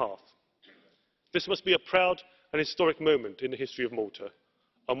their behalf. This must be a proud and historic moment in the history of Malta.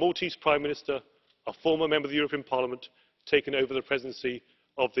 A Maltese Prime Minister, a former member of the European Parliament, taking over the presidency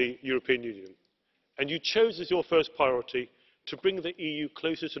of the European Union. And you chose as your first priority to bring the EU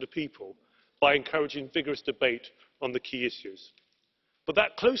closer to the people by encouraging vigorous debate on the key issues. But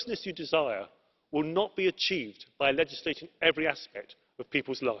that closeness you desire will not be achieved by legislating every aspect of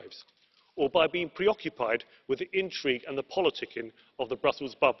people's lives, or by being preoccupied with the intrigue and the politicking of the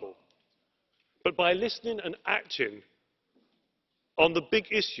Brussels bubble, but by listening and acting on the big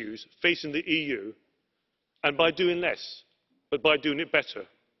issues facing the EU, and by doing less, but by doing it better,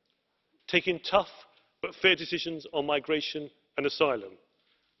 taking tough but fair decisions on migration and asylum,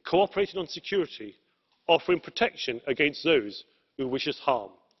 cooperating on security, offering protection against those who wish us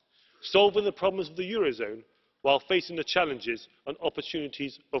harm, solving the problems of the Eurozone while facing the challenges and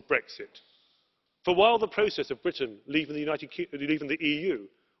opportunities of Brexit. For while the process of Britain leaving the EU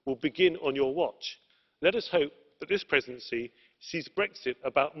will begin on your watch, let us hope that this presidency sees Brexit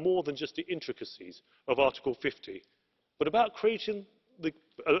about more than just the intricacies of Article 50, but about creating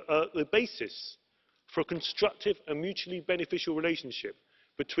the basis for a constructive and mutually beneficial relationship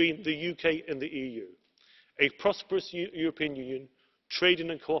between the UK and the EU, a prosperous European Union trading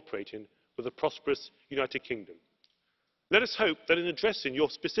and cooperating with a prosperous United Kingdom. Let us hope that in addressing your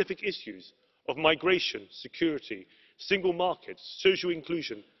specific issues of migration, security, single markets, social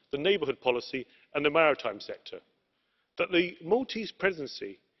inclusion, the neighbourhood policy and the maritime sector, that the Maltese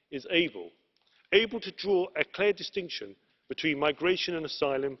presidency is able to draw a clear distinction between migration and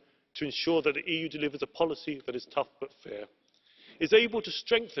asylum to ensure that the EU delivers a policy that is tough but fair, is able to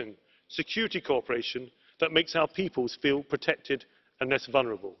strengthen security cooperation that makes our peoples feel protected and less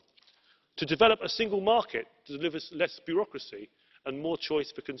vulnerable, to develop a single market that delivers less bureaucracy and more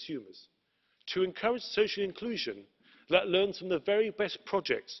choice for consumers, to encourage social inclusion that learns from the very best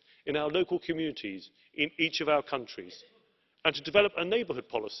projects in our local communities in each of our countries, and to develop a neighbourhood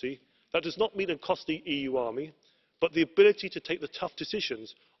policy that does not mean a costly EU army, but the ability to take the tough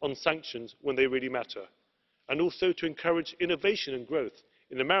decisions on sanctions when they really matter, and also to encourage innovation and growth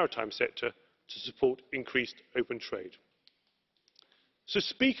in the maritime sector to support increased open trade. So,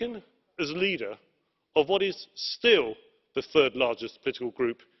 speaking as leader of what is still the third largest political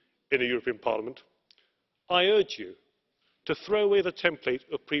group in the European Parliament, I urge you to throw away the template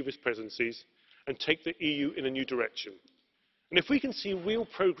of previous presidencies and take the EU in a new direction. And if we can see real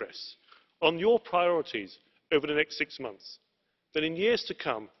progress on your priorities over the next 6 months, then in years to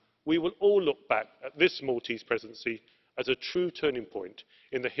come we will all look back at this Maltese presidency as a true turning point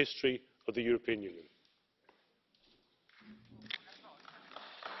in the history of the European Union.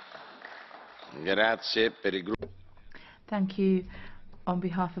 Thank you. On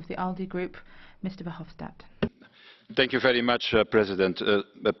behalf of the ALDE Group, Mr. Verhofstadt. Thank you very much, President.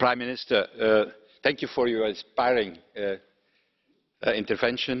 Prime Minister, thank you for your inspiring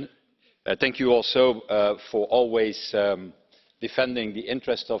intervention. Thank you also for always defending the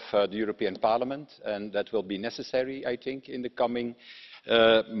interest of the European Parliament, and that will be necessary, I think, in the coming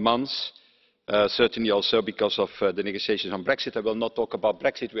months. Certainly also because of the negotiations on Brexit. I will not talk about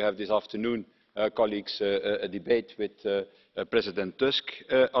Brexit. We have this afternoon, colleagues, a debate with President Tusk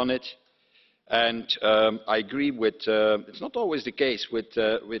on it. And I agree with, it's not always the case with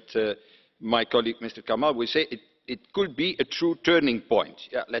my colleague Mr. Kamal. We say it could be a true turning point.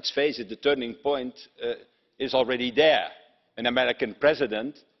 Yeah, let's face it, the turning point is already there. An American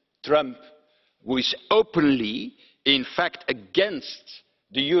president, Trump, who is openly, in fact, against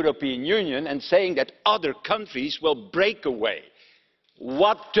the European Union and saying that other countries will break away.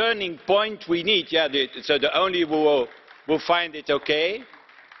 What turning point we need? Yeah, so the only who will find it okay.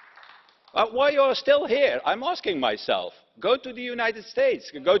 Why you are still here? I'm asking myself. Go to the United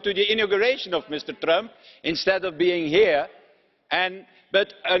States. Go to the inauguration of Mr. Trump instead of being here.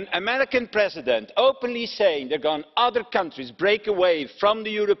 But an American president openly saying they're going other countries break away from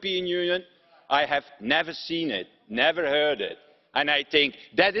the European Union, I have never seen it, never heard it. And I think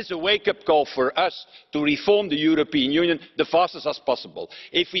that is a wake-up call for us to reform the European Union the fastest as possible.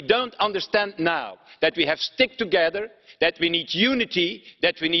 If we don't understand now that we have to stick together, that we need unity,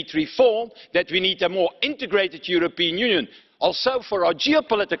 that we need reform, that we need a more integrated European Union, also for our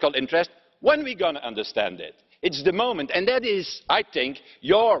geopolitical interest, when are we going to understand it? It's the moment, and that is, I think,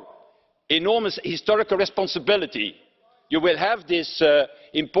 your enormous historical responsibility. You will have this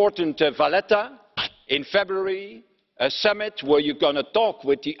important Valletta in February, a summit where you're going to talk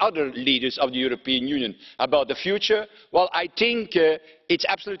with the other leaders of the European Union about the future. Well, I think it's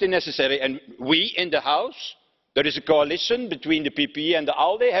absolutely necessary, and we in the House, there is a coalition between the PPE and the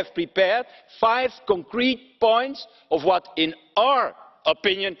ALDE, have prepared 5 concrete points of what, in our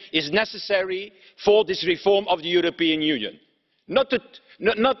opinion, is necessary for this reform of the European Union. Not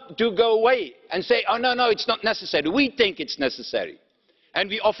to go away and say, oh no, it's not necessary. We think it's necessary. And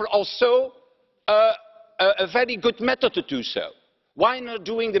we offer also a very good method to do so. Why not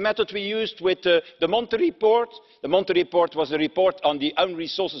doing the method we used with the Monti report? The Monti report was a report on the own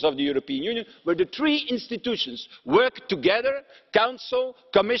resources of the European Union, where the 3 institutions work together, Council,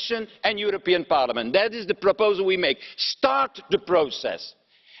 Commission and European Parliament. That is the proposal we make. Start the process.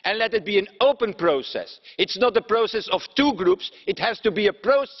 And let it be an open process. It's not a process of 2 groups. It has to be a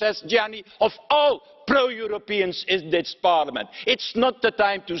process, Gianni, of all pro-Europeans in this Parliament. It's not the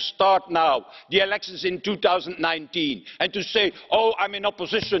time to start now the elections in 2019 and to say, oh, I'm in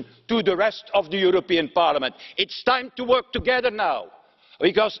opposition to the rest of the European Parliament. It's time to work together now,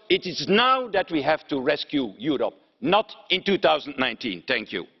 because it is now that we have to rescue Europe, not in 2019.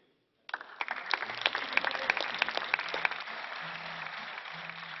 Thank you.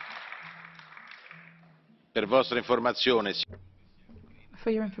 For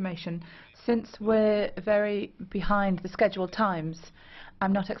your information, since we're very behind the scheduled times,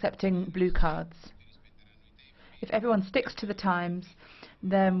 I'm not accepting blue cards. If everyone sticks to the times,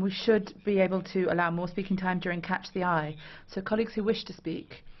 then we should be able to allow more speaking time during Catch the Eye. So colleagues who wish to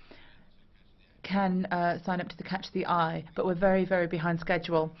speak can sign up to the Catch the Eye, but we're very, very behind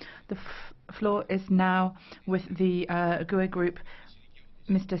schedule. The floor is now with the GUE Group,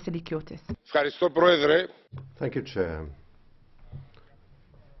 Mr. Sylikiotis. Thank you, Chair.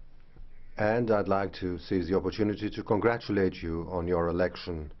 And I'd like to seize the opportunity to congratulate you on your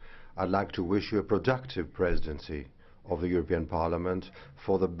election. I'd like to wish you a productive presidency of the European Parliament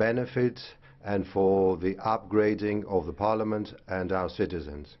for the benefit and for the upgrading of the Parliament and our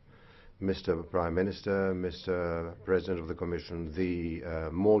citizens. Mr. Prime Minister, Mr. President of the Commission, the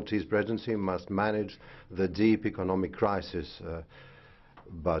Maltese Presidency must manage the deep economic crisis,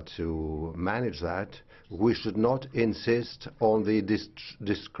 but to manage that, we should not insist on the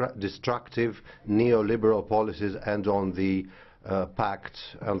destructive neoliberal policies and on the pact,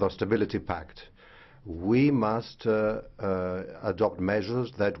 and the Stability Pact. We must adopt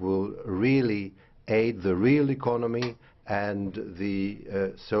measures that will really aid the real economy and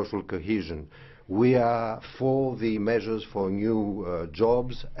the social cohesion. We are for the measures for new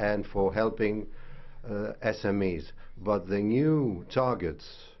jobs and for helping SMEs, but the new targets,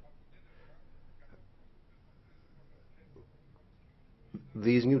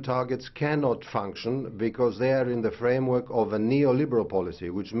 these new targets cannot function because they are in the framework of a neoliberal policy,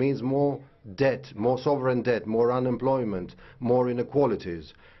 which means more debt, more sovereign debt, more unemployment, more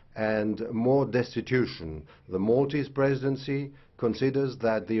inequalities, and more destitution. The Maltese Presidency considers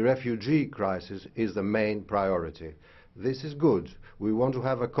that the refugee crisis is the main priority. This is good. We want to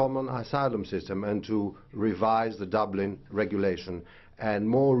have a common asylum system and to revise the Dublin regulation and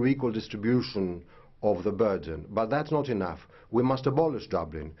more equal distribution of the burden. But that's not enough. We must abolish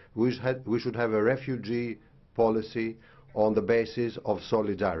Dublin. We should have a refugee policy on the basis of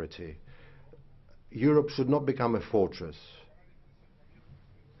solidarity. Europe should not become a fortress.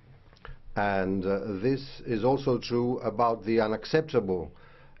 And this is also true about the unacceptable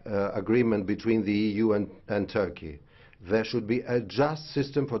agreement between the EU and Turkey. There should be a just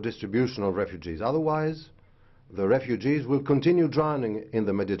system for distribution of refugees. Otherwise, the refugees will continue drowning in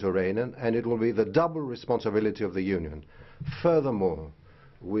the Mediterranean, and it will be the double responsibility of the Union. Furthermore,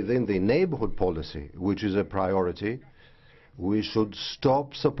 within the neighbourhood policy, which is a priority, we should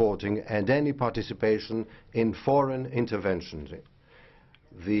stop supporting and any participation in foreign interventions.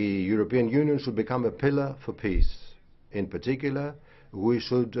 The European Union should become a pillar for peace. In particular, we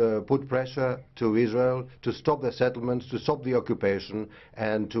should put pressure to Israel to stop the settlements, to stop the occupation,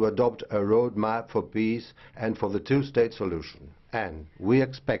 and to adopt a roadmap for peace and for the two-state solution. And we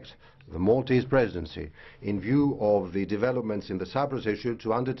expect the Maltese Presidency, in view of the developments in the Cyprus issue,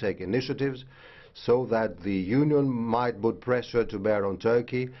 to undertake initiatives so that the Union might put pressure to bear on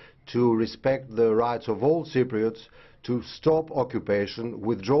Turkey to respect the rights of all Cypriots, to stop occupation,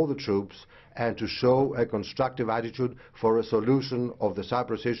 withdraw the troops, and to show a constructive attitude for a solution of the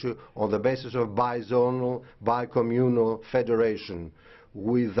Cyprus issue on the basis of bizonal, bicommunal federation,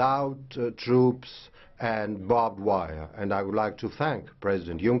 without troops and barbed wire. And I would like to thank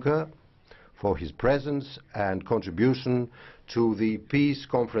President Juncker for his presence and contribution to the peace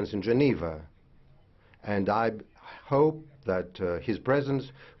conference in Geneva. And I hope that his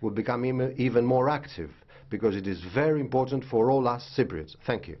presence will become even more active, because it is very important for all us Cypriots.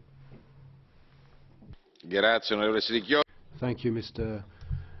 Thank you. Thank you, Mr.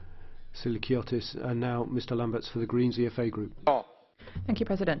 Silikiotis. And now Mr. Lamberts for the Greens EFA Group. Thank you,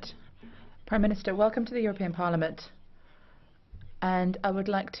 President. Prime Minister, welcome to the European Parliament. And I would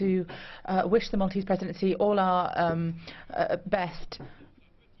like to wish the Maltese Presidency all our best.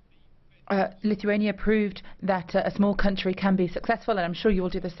 Lithuania proved that a small country can be successful, and I'm sure you will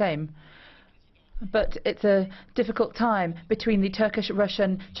do the same. But it's a difficult time between the Turkish,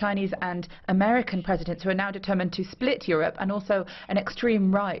 Russian, Chinese and American presidents who are now determined to split Europe, and also an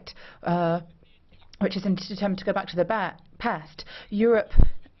extreme right which is determined to go back to the past. Europe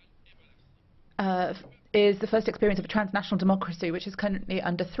is the first experience of a transnational democracy which is currently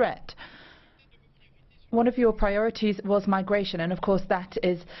under threat. One of your priorities was migration, and of course that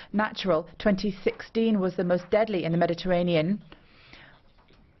is natural. 2016 was the most deadly in the Mediterranean.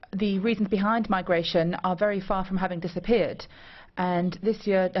 The reasons behind migration are very far from having disappeared. And this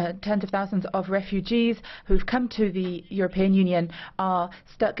year, tens of thousands of refugees who've come to the European Union are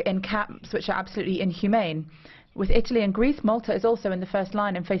stuck in camps which are absolutely inhumane. With Italy and Greece, Malta is also in the first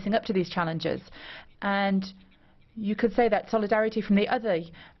line in facing up to these challenges. And you could say that solidarity from the other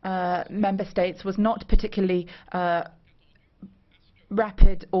member states was not particularly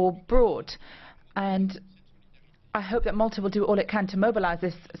rapid or broad. And I hope that Malta will do all it can to mobilize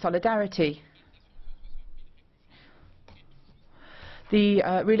this solidarity.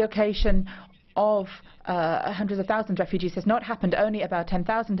 The relocation of hundreds of thousands of refugees has not happened. Only about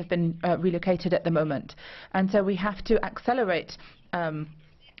 10,000 have been relocated at the moment. And so we have to accelerate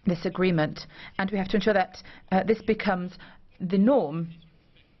this agreement, and we have to ensure that this becomes the norm.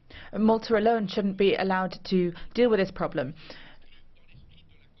 Malta alone shouldn't be allowed to deal with this problem.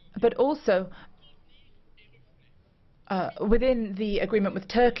 But also, within the agreement with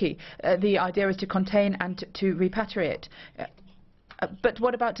Turkey, the idea is to contain and to repatriate. But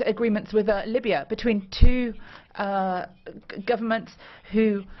what about agreements with Libya between two governments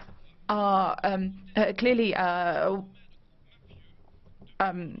who are clearly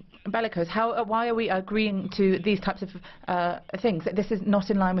bellicose? Why are we agreeing to these types of things? This is not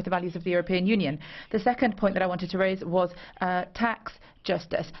in line with the values of the European Union. The second point that I wanted to raise was tax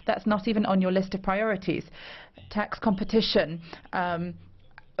justice. That's not even on your list of priorities. Tax competition,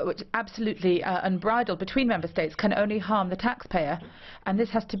 which is absolutely unbridled between member states, can only harm the taxpayer, and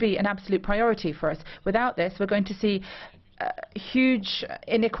this has to be an absolute priority for us. Without this, we're going to see huge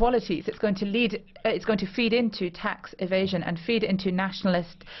inequalities. It's going to feed into tax evasion and feed into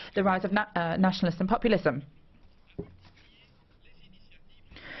the rise of nationalism and populism.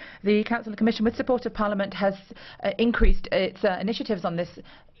 The Council and Commission, with support of Parliament, has increased its initiatives on this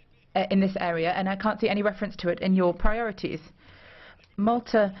in this area, and I can't see any reference to it in your priorities.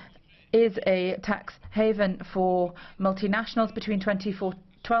 Malta is a tax haven for multinationals. Between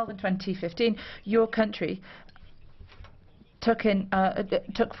 2012 and 2015, your country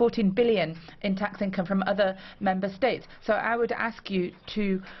took 14 billion in tax income from other member states. So I would ask you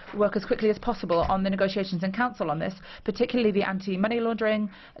to work as quickly as possible on the negotiations in Council on this, particularly the anti-money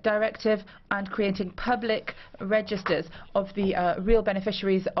laundering directive and creating public registers of the real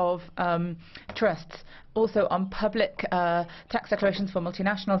beneficiaries of trusts. Also on public tax declarations for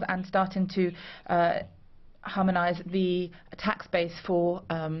multinationals, and starting to harmonise the tax base for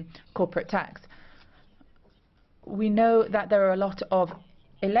corporate tax. We know that there are a lot of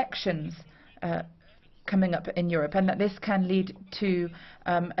elections coming up in Europe, and that this can lead to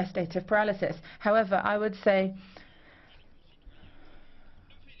a state of paralysis. However, I would say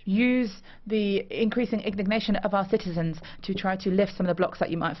use the increasing indignation of our citizens to try to lift some of the blocks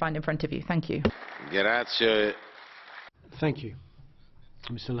that you might find in front of you. Thank you. Grazie. Thank you,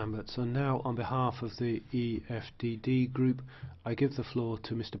 Mr. Lamberts. And now, on behalf of the EFDD group, I give the floor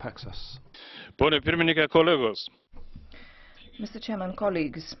to Mr. Paksas. Mr. Chairman,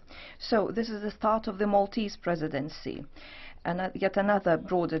 colleagues, so this is the start of the Maltese presidency, and yet another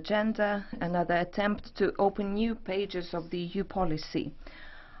broad agenda, another attempt to open new pages of the EU policy.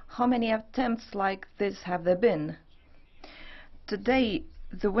 How many attempts like this have there been? Today,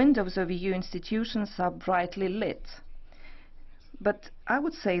 the windows of EU institutions are brightly lit. But I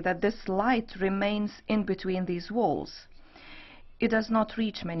would say that this light remains in between these walls. It does not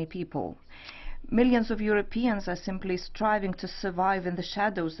reach many people. Millions of Europeans are simply striving to survive in the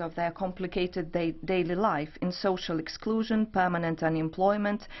shadows of their complicated daily life, in social exclusion, permanent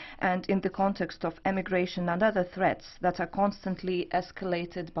unemployment, and in the context of emigration and other threats that are constantly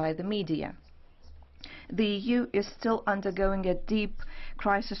escalated by the media. The EU is still undergoing a deep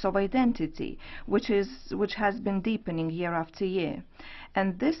crisis of identity, which has been deepening year after year.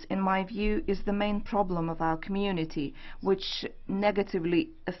 And this, in my view, is the main problem of our community, which negatively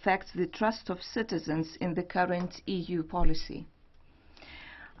affects the trust of citizens in the current EU policy.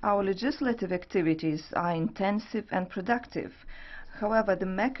 Our legislative activities are intensive and productive. However, the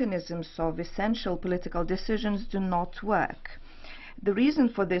mechanisms of essential political decisions do not work. The reason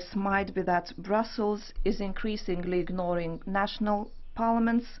for this might be that Brussels is increasingly ignoring national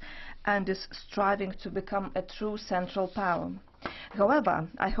parliaments and is striving to become a true central power. However,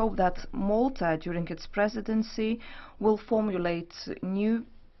 I hope that Malta, during its presidency, will formulate new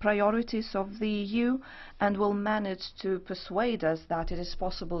priorities of the EU and will manage to persuade us that it is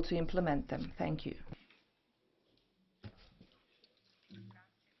possible to implement them. Thank you.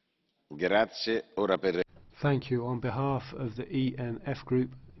 Grazie. Ora per... Thank you. On behalf of the ENF Group,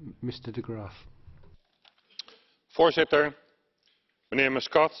 Mr. de GRAAFF. Voorzitter, meneer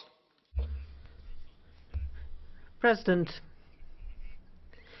Muscat. President,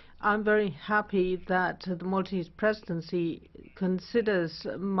 I'm very happy that the Maltese presidency considers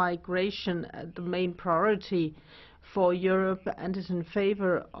migration the main priority for Europe and is in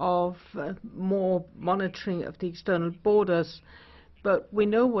favor of more monitoring of the external borders. But we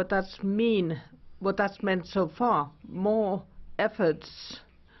know what that's meant so far. More efforts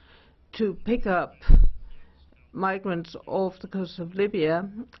to pick up migrants off the coast of Libya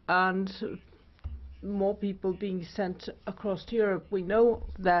and more people being sent across Europe. We know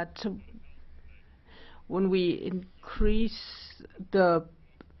that when we increase the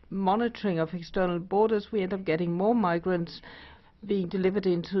monitoring of external borders, we end up getting more migrants being delivered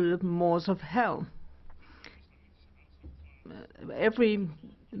into the maws of hell. Every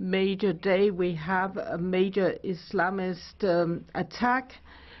major day we have a major Islamist attack,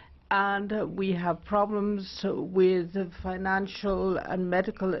 and we have problems with financial and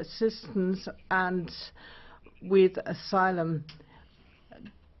medical assistance and with asylum.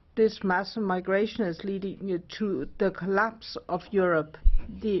 this massive migration is leading to the collapse of Europe.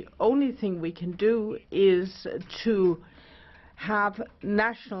 The only thing we can do is to have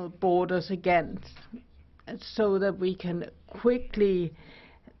national borders again, so that we can quickly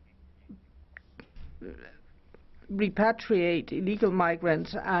repatriate illegal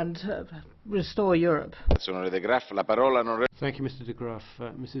migrants and restore Europe. Thank you, Mr. de Graaff.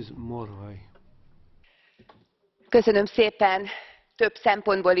 Mrs. Morvai. Köszönöm szépen, több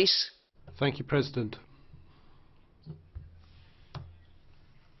szempontból is. Thank you, President.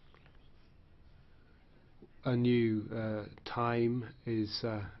 A new time is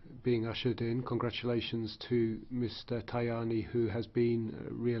being ushered in. Congratulations to Mr. Tajani, who has been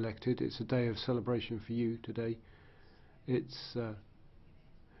re-elected. It's a day of celebration for you today. It's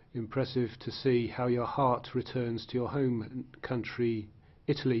impressive to see how your heart returns to your home country,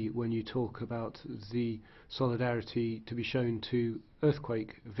 Italy, when you talk about the solidarity to be shown to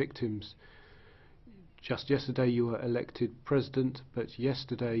earthquake victims. Just yesterday you were elected president, but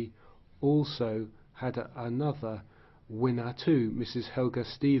yesterday also had another winner too, Mrs. Helga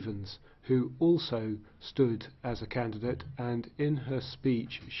Stevens, who also stood as a candidate, and in her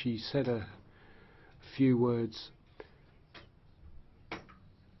speech she said a few words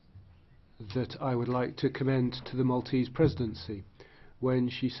that I would like to commend to the Maltese presidency, when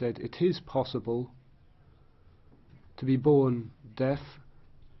she said it is possible to be born deaf,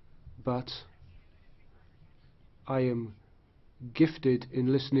 but I am gifted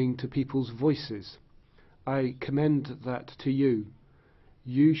in listening to people's voices. I commend that to you.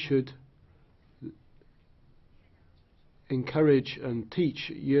 You should encourage and teach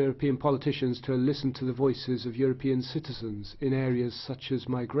European politicians to listen to the voices of European citizens in areas such as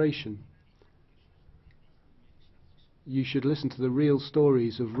migration. You should listen to the real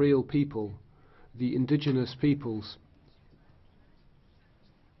stories of real people, the indigenous peoples,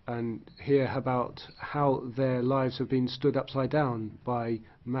 and hear about how their lives have been stood upside down by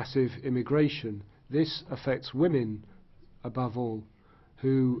massive immigration. This affects women above all,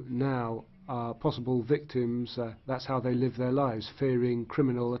 who now are possible victims. That's how they live their lives, fearing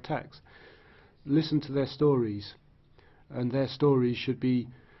criminal attacks. Listen to their stories, and their stories should be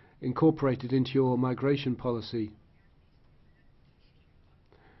incorporated into your migration policy.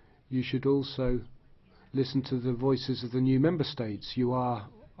 You should also listen to the voices of the new member states. You are,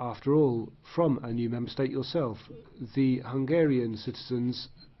 after all, from a new member state yourself. The Hungarian citizens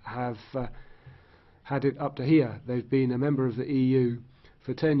have had it up to here. They've been a member of the EU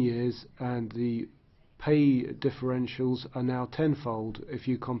for 10 years, and the pay differentials are now tenfold if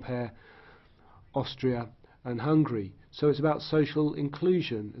you compare Austria and Hungary. So it's about social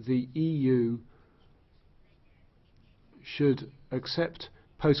inclusion. The EU should accept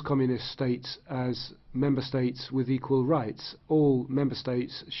post-communist states as member states with equal rights. All member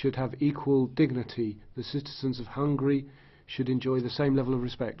states should have equal dignity. The citizens of Hungary should enjoy the same level of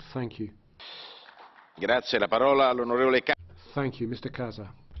respect. Thank you. Grazie, la parola all'onorevole Thank you, Mr. Casa.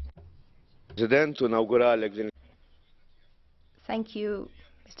 Thank you,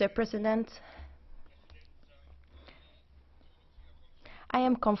 Mr. President. I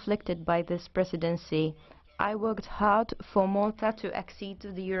am conflicted by this presidency. I worked hard for Malta to accede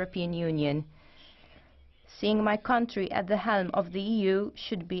to the European Union. Seeing my country at the helm of the EU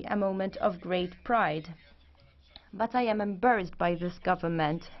should be a moment of great pride. But I am embarrassed by this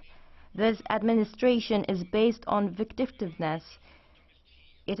government. This administration is based on vindictiveness.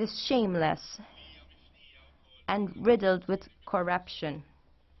 It is shameless and riddled with corruption.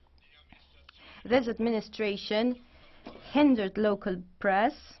 This administration hindered local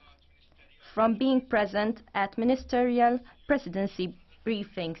press from being present at ministerial presidency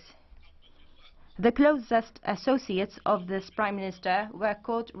briefings. The closest associates of this Prime Minister were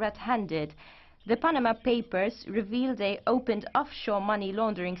caught red-handed. The Panama Papers revealed they opened offshore money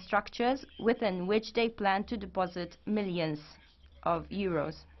laundering structures within which they planned to deposit millions of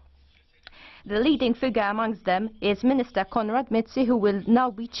euros. The leading figure amongst them is Minister Konrad Mizzi, who will now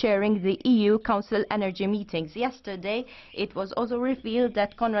be chairing the EU Council energy meetings. Yesterday, it was also revealed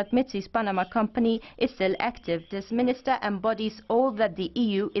that Konrad Mizzi's Panama company is still active. This minister embodies all that the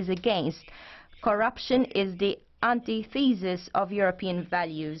EU is against. Corruption is the antithesis of European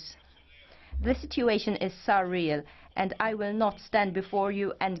values. The situation is surreal, and I will not stand before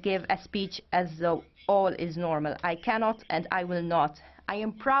you and give a speech as though all is normal. I cannot and I will not. I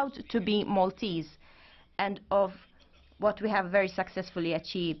am proud to be Maltese and of what we have very successfully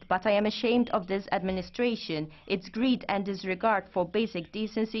achieved, but I am ashamed of this administration. Its greed and disregard for basic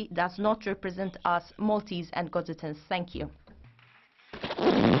decency does not represent us Maltese and Godzitans. Thank you.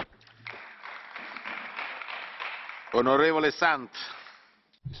 Onorevole Sant.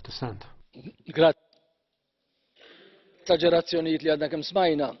 Mr. Sant. Esagerazzjonijiet li għadna kemm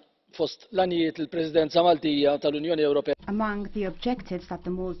smajna fost l-għanijiet il-Presidenza Maltija tal-Unjoni Ewropea. Among the objectives that the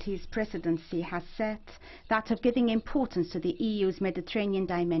Maltese presidency has set, that of giving importance to the EU's Mediterranean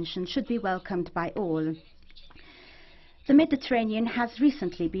dimension should be welcomed by all. The Mediterranean has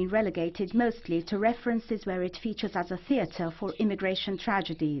recently been relegated mostly to references where it features as a theatre for immigration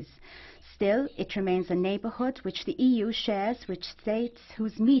tragedies. Still, it remains a neighbourhood which the EU shares with states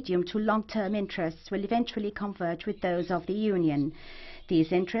whose medium to long-term interests will eventually converge with those of the Union.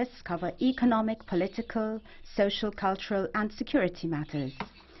 These interests cover economic, political, social, cultural and security matters.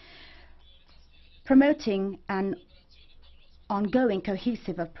 Promoting an ongoing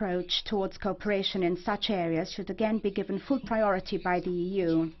cohesive approach towards cooperation in such areas should again be given full priority by the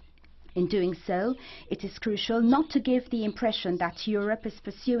EU. In doing so, it is crucial not to give the impression that Europe is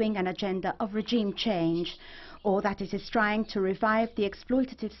pursuing an agenda of regime change or that it is trying to revive the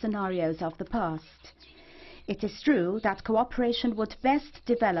exploitative scenarios of the past. It is true that cooperation would best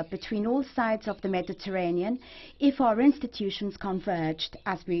develop between all sides of the Mediterranean if our institutions converged,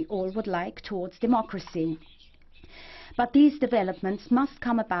 as we all would like, towards democracy. But these developments must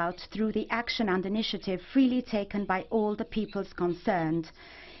come about through the action and initiative freely taken by all the peoples concerned.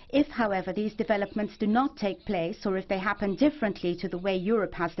 If, however, these developments do not take place, or if they happen differently to the way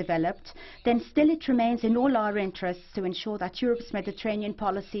Europe has developed, then still it remains in all our interests to ensure that Europe's Mediterranean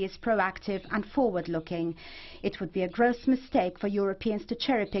policy is proactive and forward-looking. It would be a gross mistake for Europeans to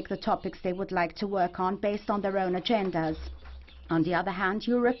cherry-pick the topics they would like to work on based on their own agendas. On the other hand,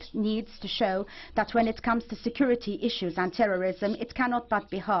 Europe needs to show that when it comes to security issues and terrorism, it cannot but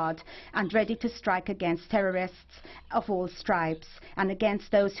be hard and ready to strike against terrorists of all stripes and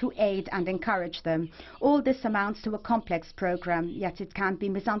against those who aid and encourage them. All this amounts to a complex program, yet it can be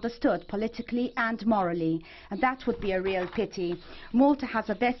misunderstood politically and morally, and that would be a real pity. Malta has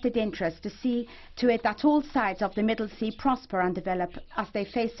a vested interest to see to it that all sides of the Middle Sea prosper and develop as they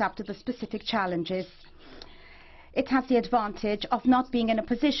face up to the specific challenges. It has the advantage of not being in a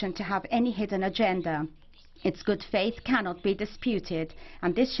position to have any hidden agenda. Its good faith cannot be disputed,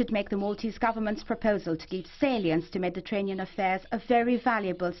 and this should make the Maltese government's proposal to give salience to Mediterranean affairs a very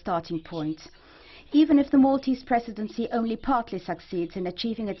valuable starting point. Even if the Maltese presidency only partly succeeds in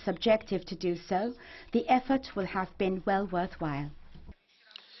achieving its objective to do so, the effort will have been well worthwhile.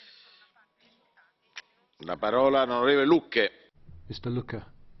 La parola all'onorevole Lucke. Mr. Lucke.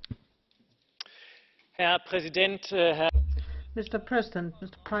 Mr. President,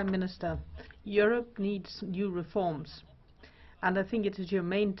 Mr. Prime Minister, Europe needs new reforms, and I think it is your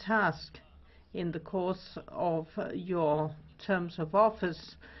main task in the course of your terms of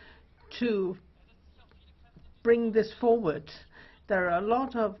office to bring this forward. There are a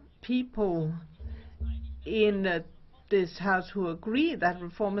lot of people in this House who agree that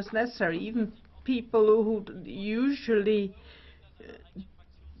reform is necessary, even people who usually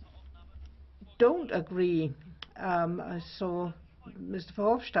don't agree. I saw Mr.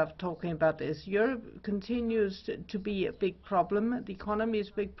 Verhofstadt talking about this. Europe continues to be a big problem. The economy is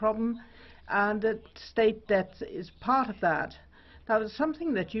a big problem, and the state debt is part of that. Now, there's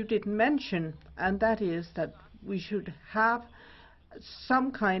something that you didn't mention, and that is that we should have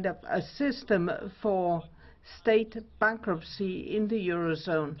some kind of a system for state bankruptcy in the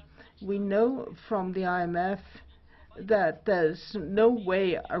Eurozone. We know from the IMF that there's no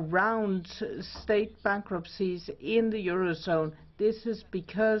way around state bankruptcies in the Eurozone. This is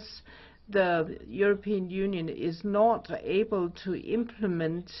because the European Union is not able to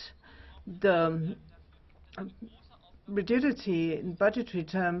implement the rigidity in budgetary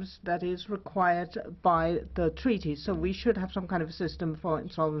terms that is required by the treaty. So we should have some kind of a system for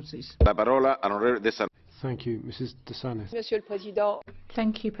insolvencies. La parola all'onorevole de SARNEZ. Thank you, Mrs. de SARNEZ. Monsieur le Président.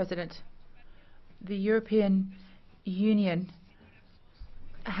 Thank you, President. The European Union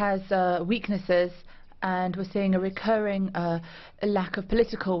has weaknesses, and we're seeing a recurring lack of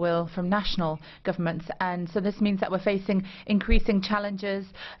political will from national governments, and so this means that we're facing increasing challenges,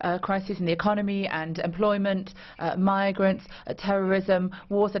 crises in the economy and employment, migrants, terrorism,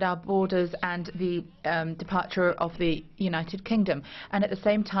 wars at our borders, and the departure of the United Kingdom. And at the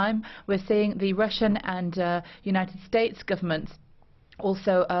same time, we're seeing the Russian and United States governments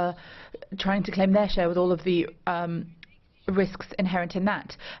also trying to claim their share with all of the risks inherent in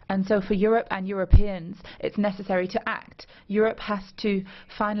that. And so for Europe and Europeans, it's necessary to act. Europe has to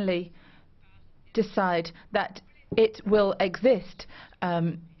finally decide that it will exist.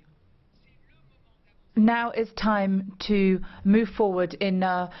 Now is time to move forward in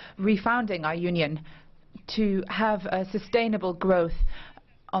refounding our union, to have a sustainable growth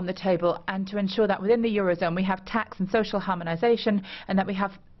on the table, and to ensure that within the Eurozone we have tax and social harmonisation, and that we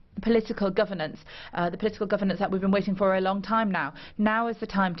have political governance, the political governance that we've been waiting for a long time now. Now is the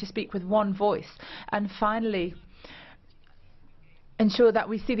time to speak with one voice, and finally ensure that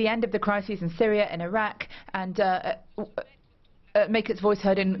we see the end of the crises in Syria and Iraq, and make its voice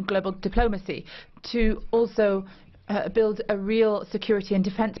heard in global diplomacy, to also build a real security and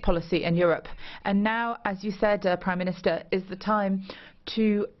defence policy in Europe. And now, as you said, Prime Minister, is the time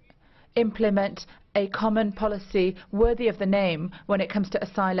to implement a common policy worthy of the name when it comes to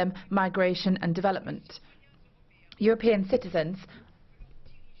asylum, migration and development. European citizens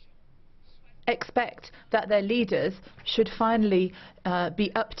expect that their leaders should finally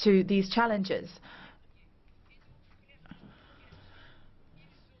be up to these challenges.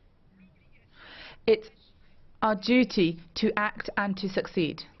 It's our duty to act and to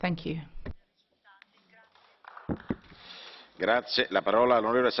succeed. Thank you. Grazie. La parola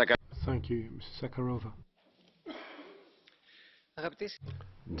all'onorevole Sakorafa. Thank you, Mrs. Sakorova.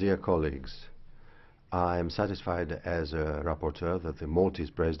 Dear colleagues, I am satisfied as a rapporteur that the Maltese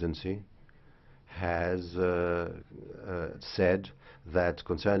Presidency has said that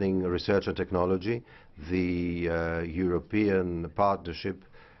concerning research and technology, the European partnership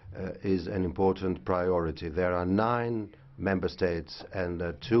is an important priority. There are 9 member states and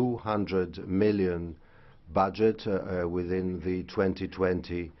a 200 million budget within the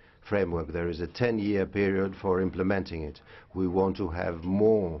 2020 framework. There is a 10-year period for implementing it. We want to have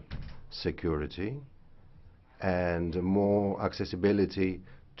more security and more accessibility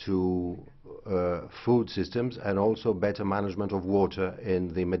to food systems, and also better management of water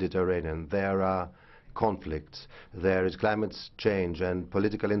in the Mediterranean. There are conflicts, there is climate change and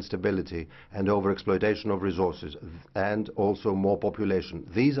political instability and overexploitation of resources, and also more population.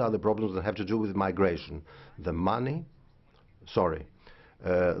 These are the problems that have to do with migration. The money,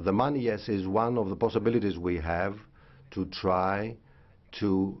 yes, is one of the possibilities we have to try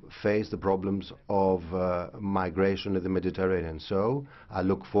to face the problems of migration in the Mediterranean. So I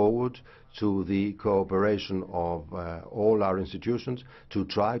look forward to the cooperation of all our institutions to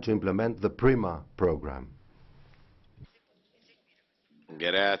try to implement the PRIMA program.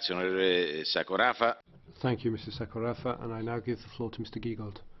 Grazie, onorevole Sakorafa. Thank you, Mrs. Sakorafa, and I now give the floor to Mr.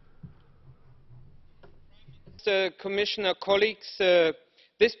 Giegold. Mr. Commissioner, colleagues,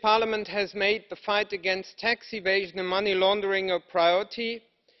 this Parliament has made the fight against tax evasion and money laundering a priority.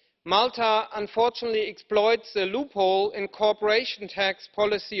 Malta unfortunately exploits a loophole in corporation tax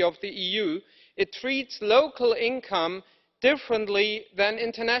policy of the EU. It treats local income differently than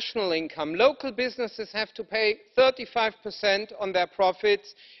international income. Local businesses have to pay 35% on their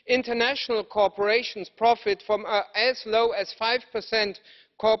profits. International corporations profit from as low as 5%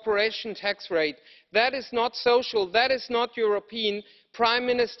 corporation tax rate. That is not social, that is not European. Prime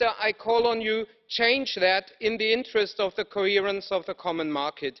Minister, I call on you, change that in the interest of the coherence of the common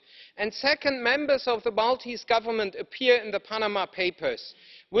market. And second, members of the Maltese government appear in the Panama Papers.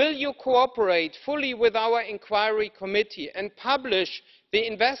 Will you cooperate fully with our inquiry committee and publish the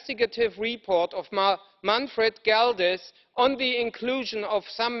investigative report of Manfred WEBER on the inclusion of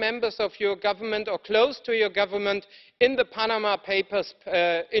some members of your government or close to your government in the Panama Papers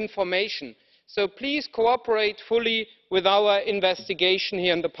information? So please cooperate fully with our investigation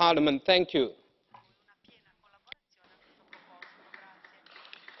here in the Parliament. Thank you.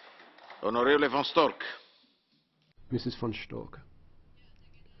 Honorable von STORCH. Mrs. von STORCH.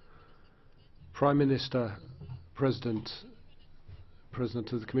 Prime Minister, President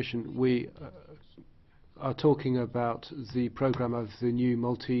of the Commission, we are talking about the programme of the new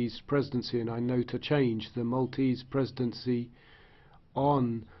Maltese Presidency, and I note a change. The Maltese Presidency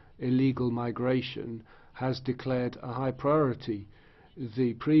on illegal migration has declared a high priority.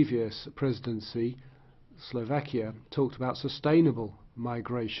 The previous presidency, Slovakia, talked about sustainable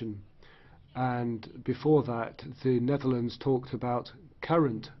migration, and before that the Netherlands talked about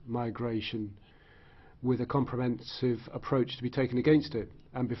current migration with a comprehensive approach to be taken against it,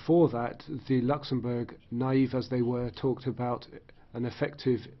 and before that the Luxembourg, naive as they were, talked about an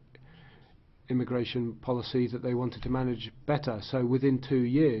effective immigration policy that they wanted to manage better. So within 2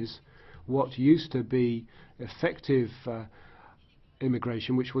 years, what used to be effective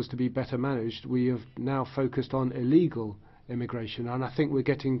immigration, which was to be better managed, we have now focused on illegal immigration, and I think we're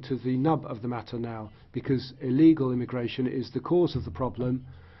getting to the nub of the matter now, because illegal immigration is the cause of the problem,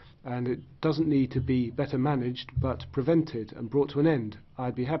 and it doesn't need to be better managed but prevented and brought to an end.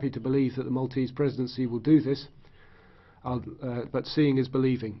 I'd be happy to believe that the Maltese Presidency will do this, but seeing is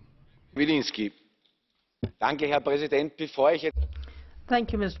believing. WELIMSKY. Danke, Herr Präsident. Bevor ich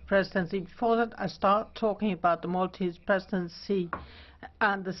Thank you, Mr. President. Before that, I start talking about the Maltese Presidency,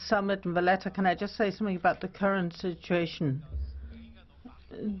 and the summit in Valletta. Can I just say something about the current situation?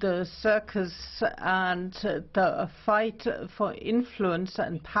 The circus and the fight for influence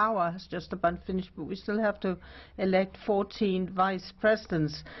and power has just about finished, but we still have to elect 14 vice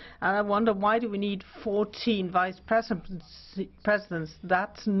presidents. And I wonder, why do we need 14 vice presidents?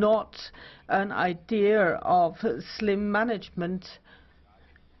 That's not an idea of slim management.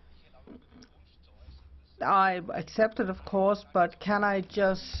 I accept it, of course, but can I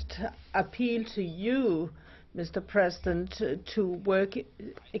just appeal to you, Mr. President, to work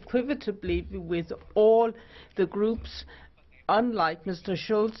equitably with all the groups, unlike Mr.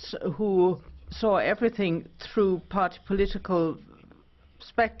 Schulz, who saw everything through party political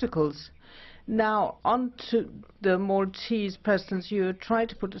spectacles. Now, on to the Maltese presidency. You try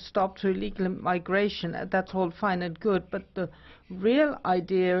to put a stop to illegal migration. That's all fine and good, but the real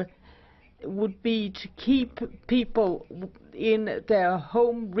idea would be to keep people in their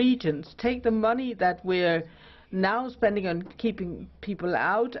home regions, take the money that we're now spending on keeping people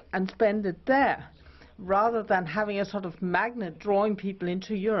out and spend it there, rather than having a sort of magnet drawing people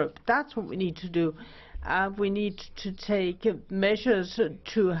into Europe. That's what we need to do. We need to take measures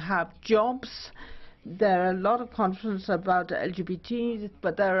to have jobs. There are a lot of conferences about LGBT,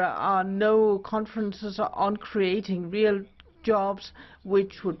 but there are no conferences on creating real jobs,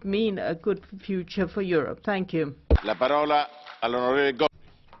 which would mean a good future for Europe. Thank you. La parola all'onorevole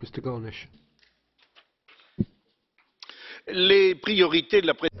Mr. Gollnisch. Les priorités de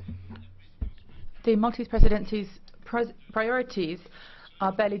la The Maltese presidency's priorities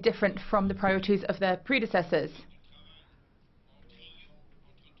are barely different from the priorities of their predecessors,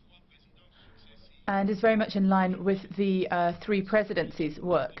 and is very much in line with the three presidencies'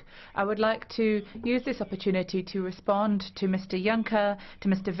 work. I would like to use this opportunity to respond to Mr. Juncker, to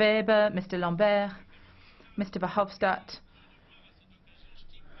Mr. Weber, Mr. Lambert, Mr. Verhofstadt,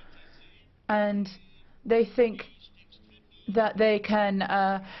 and they think that they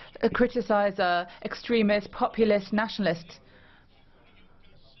can criticize extremists, populist, nationalists,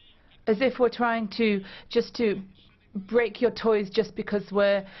 as if we're trying to break your toys just because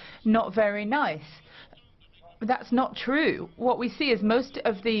we're not very nice. That's not true. What we see is most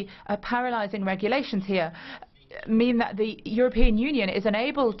of the paralyzing regulations here mean that the European Union is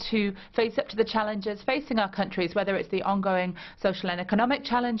unable to face up to the challenges facing our countries, whether it's the ongoing social and economic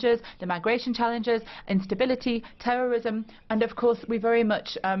challenges, the migration challenges, instability, terrorism, and of course we very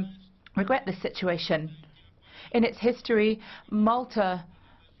much regret this situation. In its history, Malta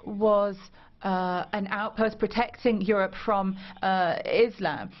was an outpost protecting Europe from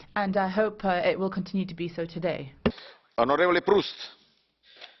Islam, and I hope it will continue to be so today. Honorable Proust.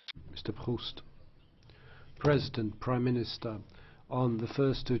 Mr. Proust. President, Prime Minister, on the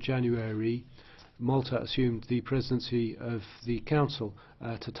 1st of January, Malta assumed the presidency of the Council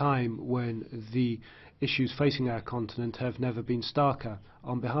at a time when the issues facing our continent have never been starker.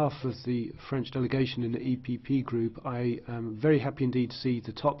 On behalf of the French delegation in the EPP group, I am very happy indeed to see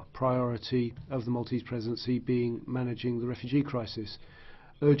the top priority of the Maltese presidency being managing the refugee crisis.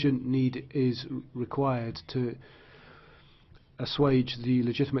 Urgent need is required to assuage the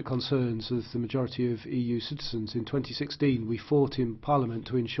legitimate concerns of the majority of EU citizens. In 2016, we fought in Parliament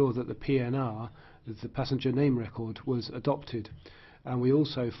to ensure that the PNR, the passenger name record, was adopted. And we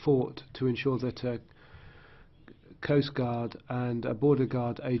also fought to ensure that a Coast Guard and a Border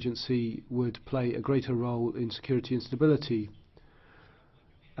Guard agency would play a greater role in security and stability.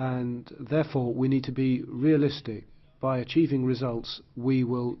 And therefore, we need to be realistic. By achieving results, we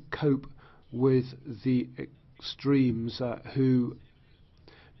will cope with the extremes who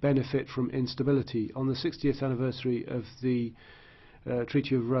benefit from instability. On the 60th anniversary of the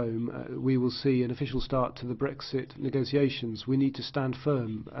Treaty of Rome, we will see an official start to the Brexit negotiations. We need to stand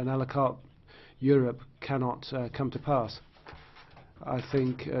firm. An a la carte Europe cannot come to pass. I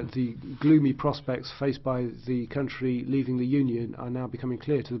think the gloomy prospects faced by the country leaving the Union are now becoming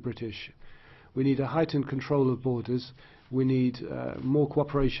clear to the British. We need a heightened control of borders. We need more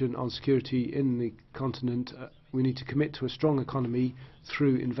cooperation on security in the continent. We need to commit to a strong economy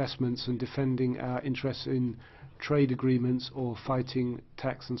through investments and defending our interests in trade agreements or fighting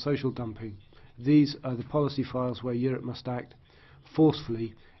tax and social dumping. These are the policy files where Europe must act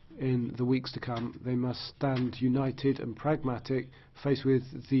forcefully in the weeks to come. They must stand united and pragmatic, faced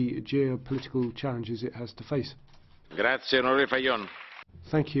with the geopolitical challenges it has to face. Grazie, onorevole Fajon.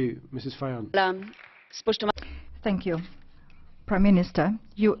 Thank you, Mrs. Fajon. Thank you. Prime Minister,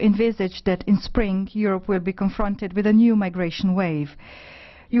 you envisage that in spring Europe will be confronted with a new migration wave.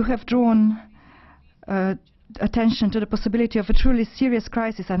 You have drawn attention to the possibility of a truly serious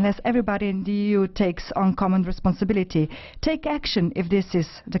crisis unless everybody in the EU takes on common responsibility. Take action if this is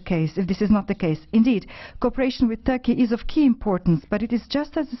the case, if this is not the case. Indeed, cooperation with Turkey is of key importance, but it is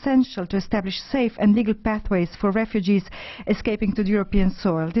just as essential to establish safe and legal pathways for refugees escaping to the European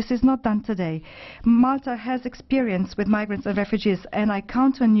soil. This is not done today. Malta has experience with migrants and refugees, and I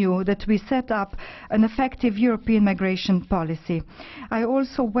count on you that we set up an effective European migration policy. I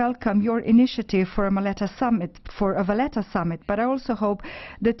also welcome your initiative for a Valletta summit, but I also hope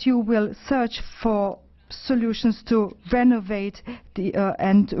that you will search for solutions to renovate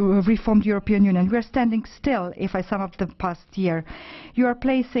and reform the European Union. We are standing still, if I sum up the past year. You are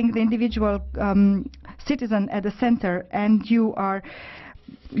placing the individual citizen at the center, and you are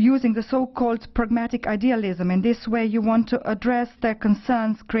using the so-called pragmatic idealism. In this way, you want to address their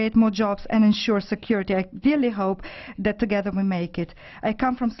concerns, create more jobs, and ensure security. I really hope that together we make it. I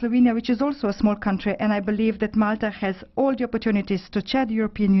come from Slovenia, which is also a small country, and I believe that Malta has all the opportunities to chair the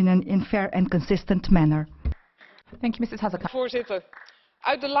European Union in fair and consistent manner. Thank you, Mrs. HAZEKAMP. Voorzitter,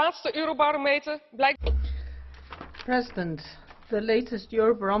 uit de laatste Eurobarometer blijkt... President, the latest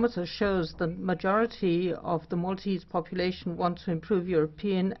Eurobarometer shows the majority of the Maltese population want to improve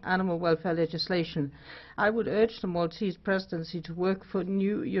European animal welfare legislation. I would urge the Maltese presidency to work for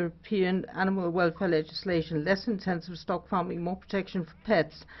new European animal welfare legislation, less intensive stock farming, more protection for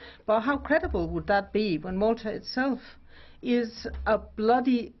pets. But how credible would that be when Malta itself is a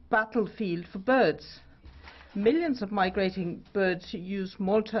bloody battlefield for birds? Millions of migrating birds use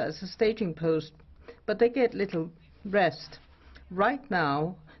Malta as a staging post, but they get little rest. Right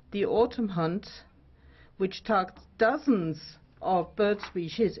now, the autumn hunt, which targets dozens of bird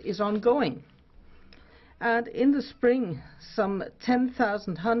species, is ongoing. And in the spring, some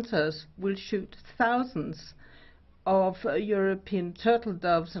 10,000 hunters will shoot thousands of European turtle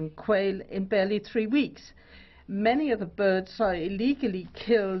doves and quail in barely 3 weeks. Many of the birds are illegally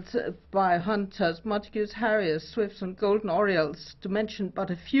killed by hunters, montagues, harriers, swifts and golden orioles, to mention but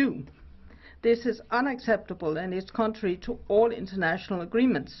a few. This is unacceptable and is contrary to all international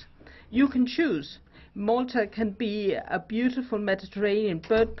agreements. You can choose. Malta can be a beautiful Mediterranean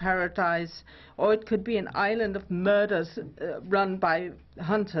bird paradise, or it could be an island of murders run by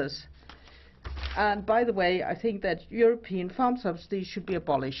hunters. And by the way, I think that European farm subsidies should be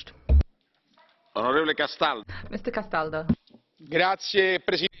abolished. Onorevole Castaldo. Mr. Castaldo. Grazie,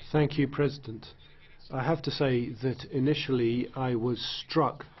 Presidente. Thank you, President. I have to say that initially I was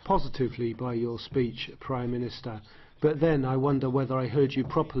struck positively by your speech, Prime Minister, but then I wonder whether I heard you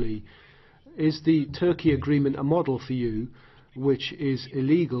properly. Is the Turkey agreement a model for you, which is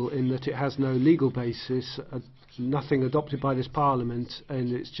illegal in that it has no legal basis, nothing adopted by this Parliament,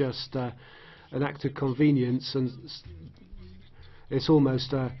 and it's just an act of convenience, and it's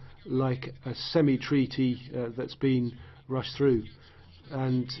almost like a semi-treaty that's been rushed through?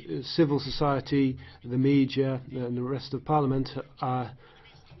 And civil society, the media and the rest of Parliament are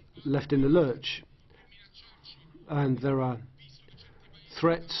left in the lurch. And there are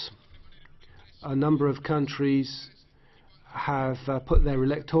threats. A number of countries have put their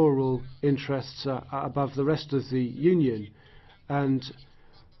electoral interests above the rest of the Union. And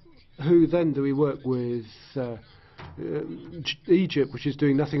who then do we work with? Egypt, which is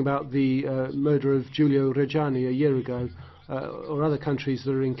doing nothing about the murder of Giulio Reggiani a year ago, or other countries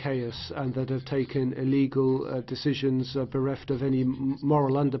that are in chaos and that have taken illegal decisions bereft of any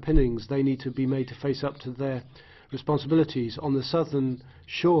moral underpinnings. They need to be made to face up to their responsibilities. On the southern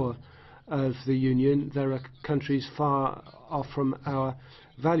shore of the Union, there are countries far off from our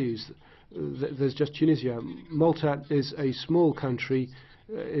values. There's just Tunisia. Malta is a small country.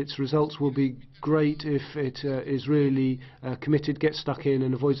 Its results will be great if it is really committed, gets stuck in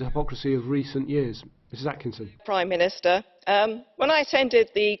and avoids the hypocrisy of recent years. Mrs. Atkinson. Prime Minister, when I attended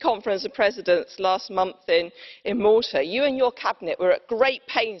the Conference of Presidents last month in Malta, you and your cabinet were at great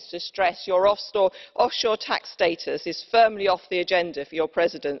pains to stress your offshore tax status is firmly off the agenda for your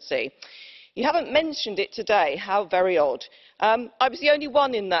presidency. You haven't mentioned it today. How very odd. I was the only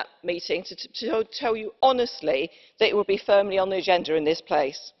one in that meeting to tell you honestly that it will be firmly on the agenda in this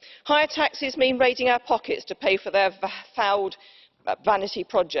place. Higher taxes mean raiding our pockets to pay for their fouled vanity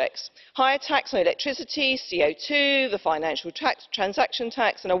projects. Higher tax on electricity, CO2, the financial transaction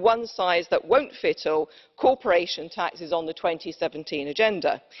tax, and a one-size that won't fit all corporation tax is on the 2017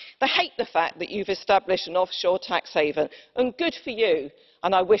 agenda. They hate the fact that you've established an offshore tax haven, and good for you,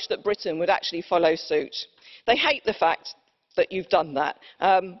 and I wish that Britain would actually follow suit. They hate the fact that you've done that,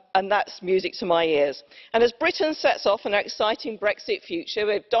 and that's music to my ears. And as Britain sets off on an exciting Brexit future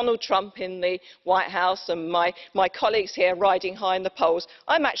with Donald Trump in the White House and my colleagues here riding high in the polls,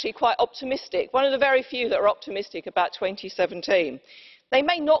 I'm actually quite optimistic, one of the very few that are optimistic about 2017. They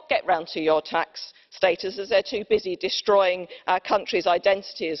may not get round to your tax status as they're too busy destroying our country's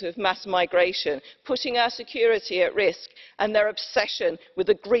identities with mass migration, putting our security at risk, and their obsession with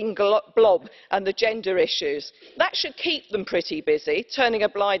the green blob and the gender issues. That should keep them pretty busy, turning a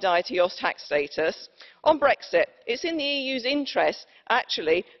blind eye to your tax status. On Brexit, it's in the EU's interest,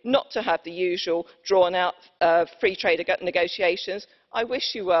 actually, not to have the usual drawn-out free trade negotiations. I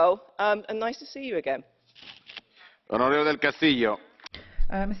wish you well, and nice to see you again. Onorevole del Castillo.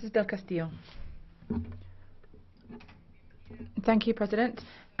 Mrs. Del Castillo. Thank you, President,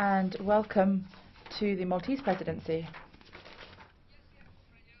 and welcome to the Maltese Presidency.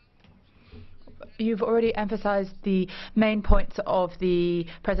 You've already emphasized the main points of the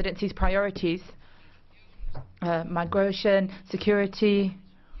Presidency's priorities: migration, security,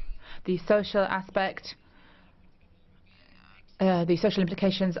 the social aspect, the social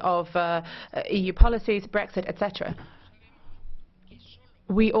implications of EU policies, Brexit, etc.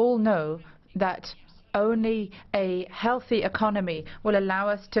 We all know that only a healthy economy will allow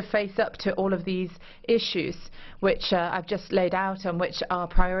us to face up to all of these issues, which I've just laid out and which are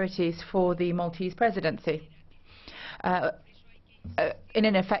priorities for the Maltese Presidency in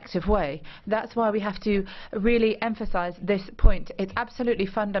an effective way. That's why we have to really emphasize this point. It's absolutely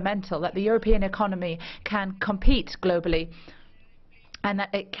fundamental that the European economy can compete globally, and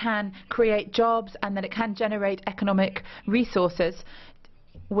that it can create jobs, and that it can generate economic resources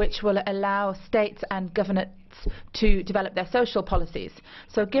which will allow states and governments to develop their social policies.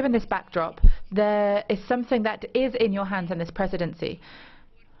 So given this backdrop, there is something that is in your hands in this presidency.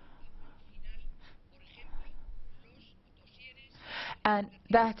 And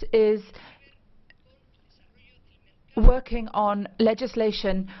that is working on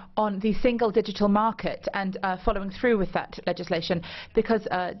legislation on the single digital market and following through with that legislation, because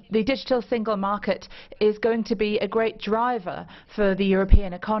the digital single market is going to be a great driver for the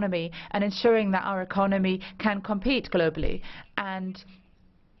European economy and ensuring that our economy can compete globally, and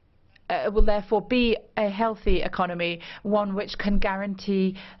it will therefore be a healthy economy, one which can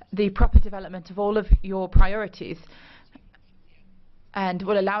guarantee the proper development of all of your priorities and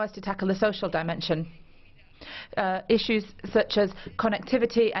will allow us to tackle the social dimension. Issues such as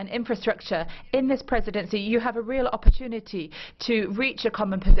connectivity and infrastructure. In this presidency, you have a real opportunity to reach a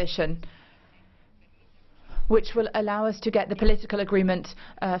common position which will allow us to get the political agreement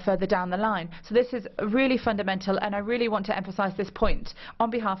further down the line. So this is really fundamental, and I really want to emphasize this point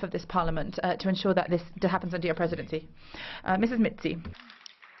on behalf of this Parliament to ensure that this happens under your presidency. Mrs. MIZZI.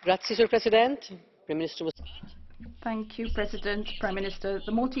 Grazie, Sir President. Prime Minister. Thank you, President, Prime Minister.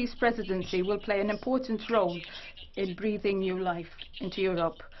 The Maltese Presidency will play an important role in breathing new life into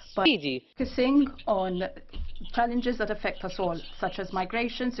Europe by focusing on challenges that affect us all, such as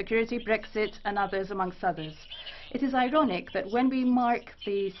migration, security, Brexit, and others, amongst others. It is ironic that when we mark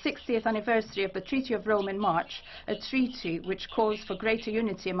the 60th anniversary of the Treaty of Rome in March, a treaty which calls for greater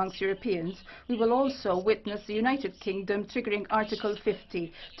unity amongst Europeans, we will also witness the United Kingdom triggering Article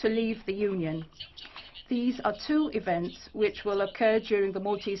 50 to leave the Union. These are two events which will occur during the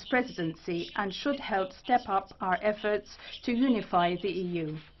Maltese Presidency and should help step up our efforts to unify the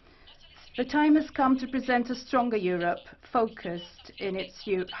EU. The time has come to present a stronger Europe, focused in its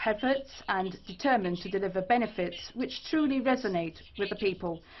efforts and determined to deliver benefits which truly resonate with the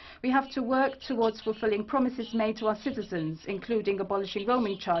people. We have to work towards fulfilling promises made to our citizens, including abolishing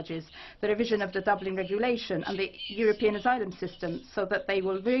roaming charges, the revision of the Dublin Regulation and the European asylum system, so that they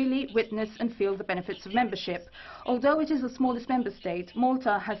will really witness and feel the benefits of membership. Although it is the smallest member state,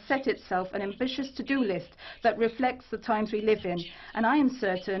 Malta has set itself an ambitious to-do list that reflects the times we live in, and I am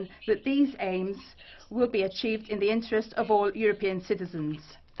certain that these aims will be achieved in the interest of all European citizens.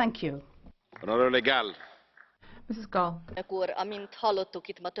 Thank you. Honorable GÁL. Mrs. GÁL.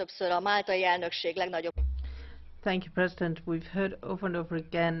 Thank you, President. We've heard over and over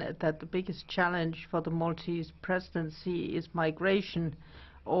again that the biggest challenge for the Maltese presidency is migration,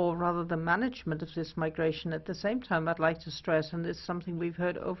 or rather the management of this migration. At the same time, I'd like to stress, and it's something we've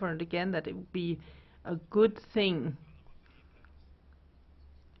heard over and again, that it would be a good thing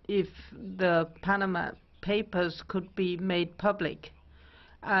if the Panama Papers could be made public,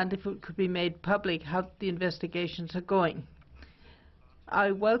 and if it could be made public how the investigations are going.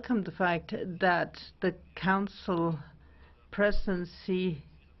 I welcome the fact that the Council presidency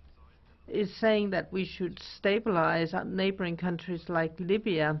is saying that we should stabilize our neighboring countries like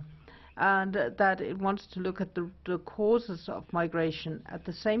Libya and that it wants to look at the causes of migration. At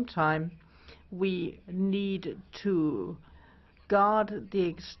the same time, we need to guard the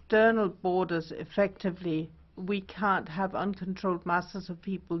external borders effectively. We can't have uncontrolled masses of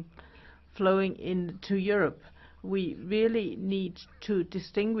people flowing into Europe. We really need to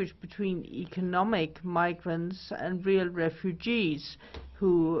distinguish between economic migrants and real refugees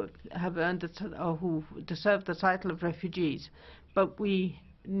who have earned or who deserve the title of refugees. But we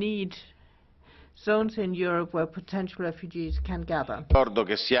need zones in Europe where potential refugees can gather.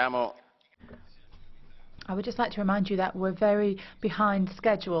 I would just like to remind you that we're very behind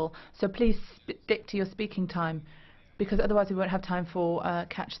schedule, so please stick to your speaking time, because otherwise we won't have time for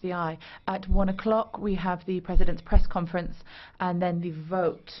Catch the Eye. At 1 o'clock we have the President's press conference and then the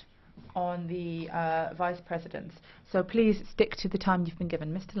vote on the Vice Presidents. So please stick to the time you've been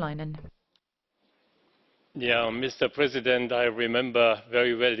given. Mr. Leinen. Yeah, Mr. President, I remember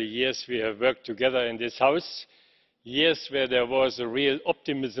very well the years we have worked together in this House, years where there was a real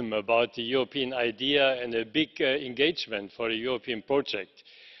optimism about the European idea and a big engagement for the European project.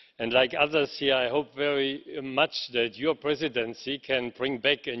 And like others here, I hope very much that your presidency can bring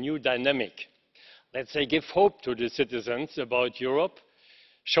back a new dynamic. Let's say, give hope to the citizens about Europe,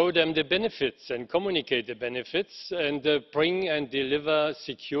 show them the benefits and communicate the benefits, and bring and deliver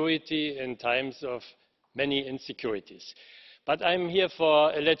security in times of many insecurities. But I'm here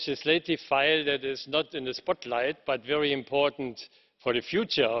for a legislative file that is not in the spotlight, but very important for the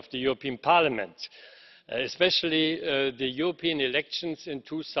future of the European Parliament. Especially the European elections in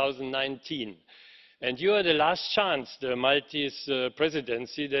 2019. And you are the last chance, the Maltese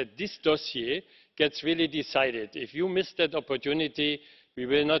presidency, that this dossier gets really decided. If you miss that opportunity, we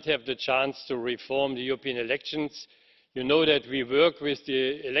will not have the chance to reform the European elections. You know that we work with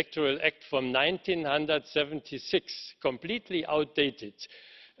the Electoral Act from 1976, completely outdated.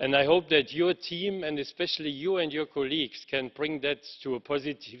 And I hope that your team, and especially you and your colleagues, can bring that to a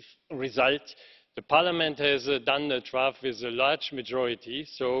positive result. The Parliament has done a draft with a large majority,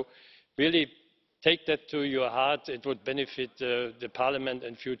 so really take that to your heart. It would benefit the Parliament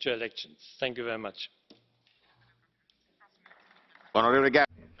and future elections. Thank you very much.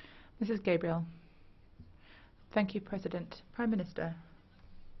 Mrs. Gabriel. Thank you, President. Prime Minister.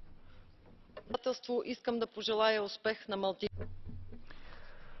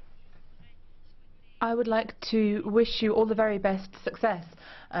 I would like to wish you all the very best success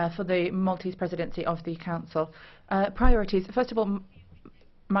for the Maltese presidency of the Council. Priorities. First of all,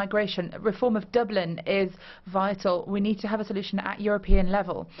 migration. Reform of Dublin is vital. We need to have a solution at European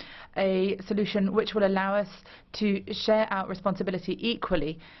level, a solution which will allow us to share our responsibility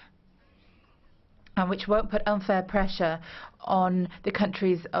equally, and which won't put unfair pressure on the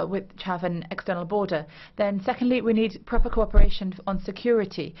countries which have an external border. Then secondly, we need proper cooperation on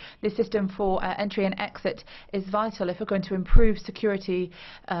security. This system for entry and exit is vital if we're going to improve security,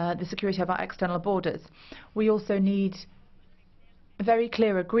 the security of our external borders. We also need very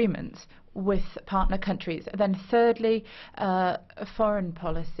clear agreements with partner countries. Then thirdly, foreign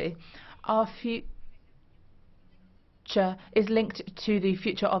policy. Our future is linked to the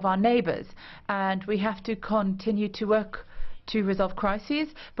future of our neighbours, and we have to continue to work to resolve crises,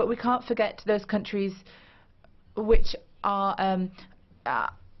 but we can't forget those countries which are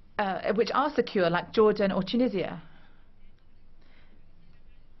secure, like Jordan or Tunisia.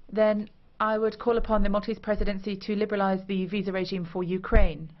 Then I would call upon the Maltese presidency to liberalise the visa regime for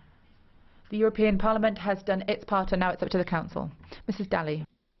Ukraine. The European Parliament has done its part, and now it's up to the Council. Mrs. Dalli.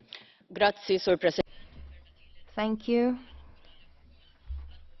 Grazie, Sir President. Thank you.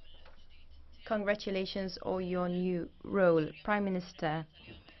 Congratulations on your new role, Prime Minister.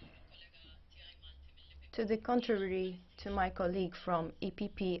 To the contrary to my colleague from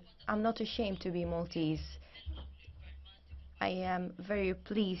EPP, I'm not ashamed to be Maltese. I am very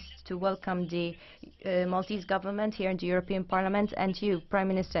pleased to welcome the Maltese government here in the European Parliament, and you, Prime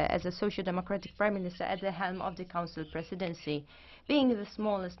Minister, as a Social Democratic Prime Minister at the helm of the Council presidency. Being the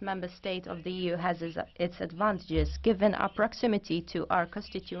smallest member state of the EU has its advantages. Given our proximity to our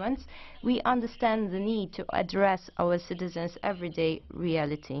constituents, we understand the need to address our citizens' everyday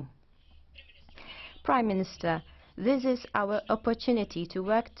reality. Prime Minister, this is our opportunity to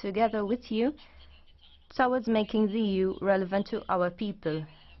work together with you towards making the EU relevant to our people.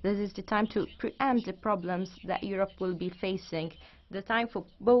 This is the time to preempt the problems that Europe will be facing, the time for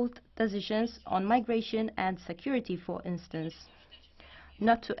bold decisions on migration and security, for instance.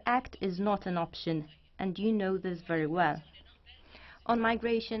 Not to act is not an option, and you know this very well. On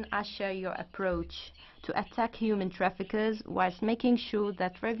migration, I share your approach to attack human traffickers whilst making sure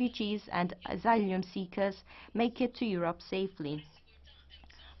that refugees and asylum seekers make it to Europe safely.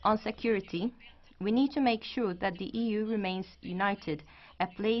 On security, we need to make sure that the EU remains united, a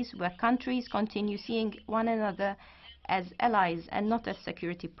place where countries continue seeing one another as allies and not as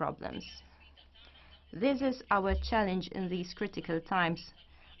security problems. This is our challenge in these critical times,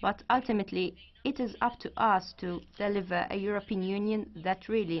 but ultimately it is up to us to deliver a European Union that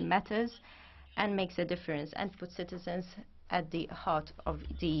really matters and makes a difference and puts citizens at the heart of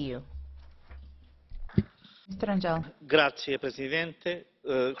the EU. Mr. Rangel. Grazie, Presidente.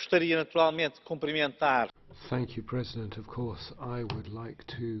 Gostaria naturalmente de cumprimentar. Thank you, President. Of course, I would like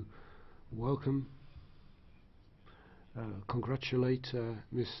to welcome, congratulate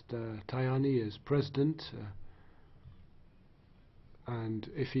Mr. Tajani as President. And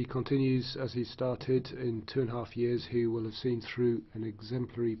if he continues as he started in 2.5 years, he will have seen through an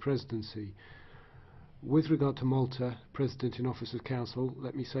exemplary presidency. With regard to Malta, President in Office of Council,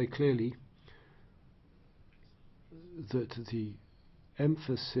 let me say clearly that the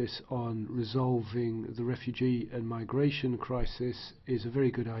emphasis on resolving the refugee and migration crisis is a very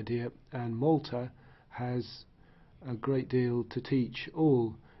good idea, and Malta has a great deal to teach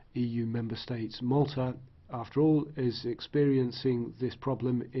all EU member states. Malta, after all, is experiencing this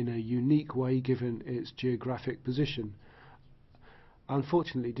problem in a unique way given its geographic position.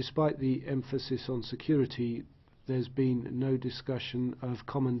 Unfortunately, despite the emphasis on security, there's been no discussion of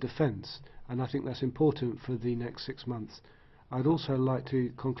common defence, and I think that's important for the next 6 months. I'd also like to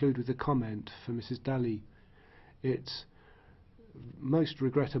conclude with a comment for Mrs. Dalli. It's most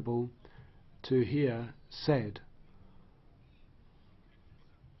regrettable to hear said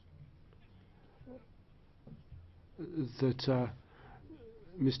that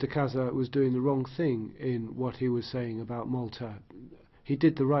Mr. Casa was doing the wrong thing in what he was saying about Malta. He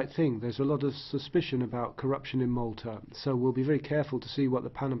did the right thing. There's a lot of suspicion about corruption in Malta, so we'll be very careful to see what the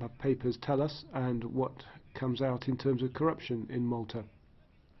Panama Papers tell us and what comes out in terms of corruption in Malta.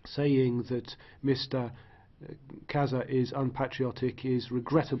 Saying that Mr. Casa is unpatriotic is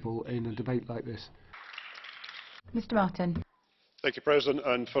regrettable in a debate like this. Mr. Martin. Thank you, President,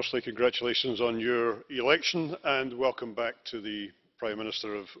 and firstly congratulations on your election and welcome back to the Prime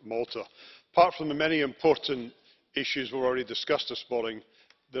Minister of Malta. Apart from the many important issues we've already discussed this morning,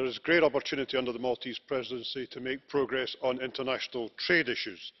 there is great opportunity under the Maltese Presidency to make progress on international trade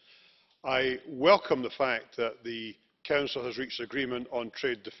issues. I welcome the fact that the Council has reached agreement on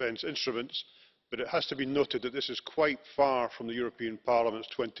trade defence instruments, but it has to be noted that this is quite far from the European Parliament's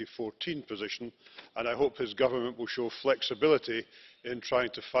 2014 position, and I hope his government will show flexibility in trying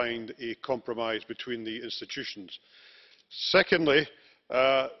to find a compromise between the institutions. Secondly,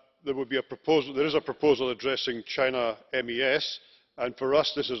 there is a proposal addressing China MES, and for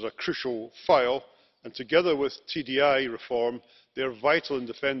us this is a crucial file, and together with TDI reform, they are vital in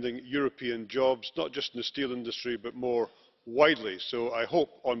defending European jobs, not just in the steel industry, but more widely. So I hope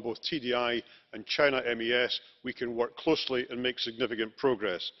on both TDI and China MES we can work closely and make significant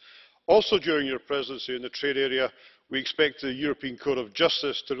progress. Also during your presidency in the trade area, we expect the European Court of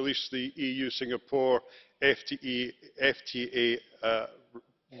Justice to release the EU-Singapore FTA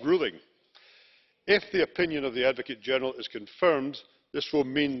ruling. If the opinion of the Advocate General is confirmed, this will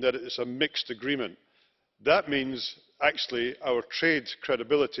mean that it is a mixed agreement. That means actually our trade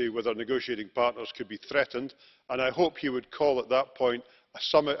credibility with our negotiating partners could be threatened, and I hope he would call at that point a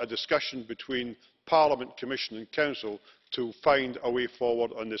summit, a discussion between Parliament, Commission and Council to find a way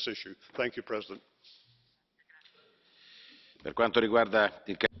forward on this issue. Thank you, President.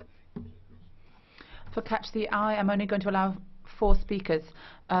 For Catch the Eye, I'm only going to allow 4 speakers.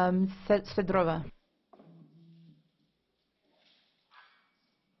 ŠOJDROVÁ.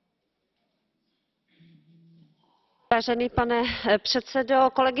 Vážený pane předsedo,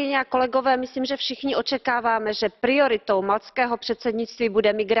 kolegyně a kolegové, myslím, že všichni očekáváme, že prioritou maltského předsednictví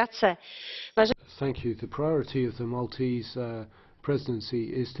bude migrace. Thank you. The priority of the Maltese presidency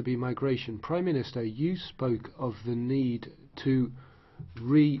is to be migration. Prime Minister, you spoke of the need to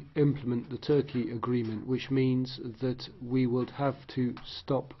re-implement the Turkey agreement, which means that we would have to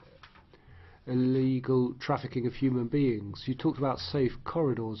stop illegal trafficking of human beings. You talked about safe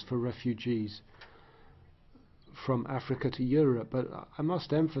corridors for refugees from Africa to Europe, but I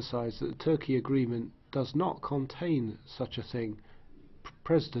must emphasize that the Turkey agreement does not contain such a thing.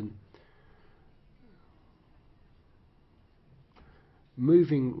 President,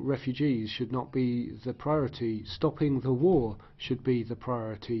 moving refugees should not be the priority. Stopping the war should be the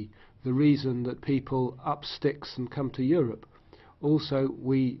priority, the reason that people up sticks and come to Europe. Also,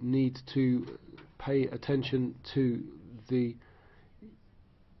 we need to pay attention to the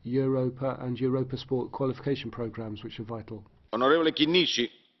Europa and Europa Sport qualification programs, which are vital. Onorevole Chinnici.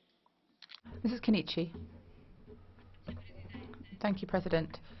 Mrs. Chinnici. Thank you,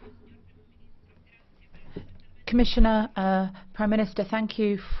 President. Commissioner, Prime Minister, thank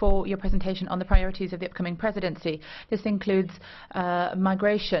you for your presentation on the priorities of the upcoming presidency. This includes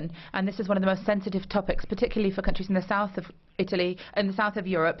migration, and this is one of the most sensitive topics, particularly for countries in the south of Italy, in the south of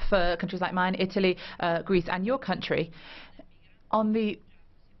Europe, for countries like mine, Italy, Greece, and your country. On the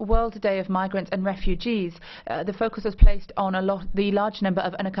World Day of Migrants and Refugees, the focus was placed on the large number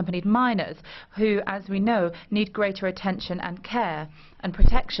of unaccompanied minors who, as we know, need greater attention and care and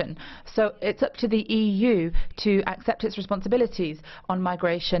protection. So it's up to the EU to accept its responsibilities on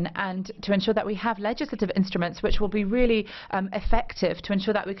migration and to ensure that we have legislative instruments which will be really effective to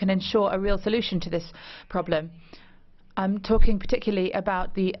ensure that we can ensure a real solution to this problem. I'm talking particularly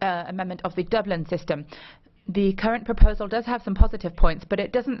about the amendment of the Dublin system. The current proposal does have some positive points, but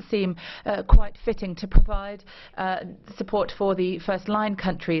it doesn't seem quite fitting to provide support for the first-line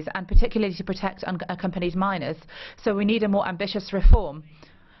countries and particularly to protect unaccompanied minors. So we need a more ambitious reform.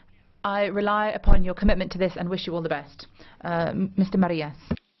 I rely upon your commitment to this and wish you all the best. Mr. Marias.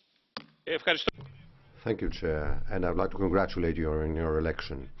 Thank you, Chair, and I'd like to congratulate you on your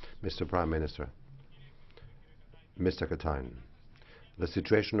election, Mr. Prime Minister. Mr. Katainen. The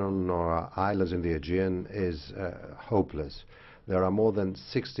situation on our islands in the Aegean is hopeless. There are more than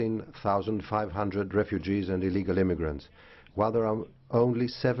 16,500 refugees and illegal immigrants, while there are only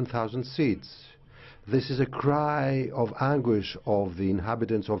 7,000 seats. This is a cry of anguish of the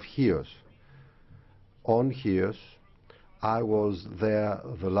inhabitants of Chios. On Chios, I was there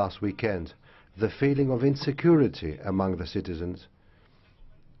the last weekend. The feeling of insecurity among the citizens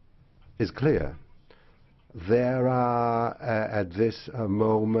is clear. There are, at this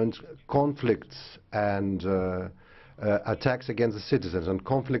moment, conflicts and attacks against the citizens and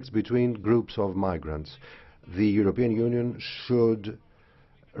conflicts between groups of migrants. The European Union should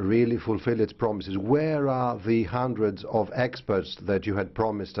really fulfill its promises. Where are the hundreds of experts that you had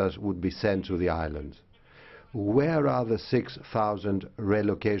promised us would be sent to the islands? Where are the 6,000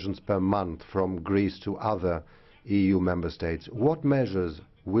 relocations per month from Greece to other EU member states? What measures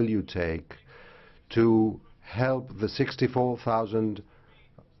will you take to help the 64,000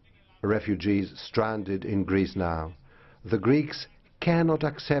 refugees stranded in Greece now? The Greeks cannot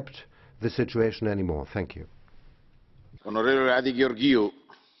accept the situation anymore. Thank you. Honorable HAZEKAMP.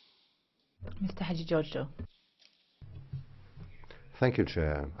 Mr. HADJIGEORGIOU. Thank you,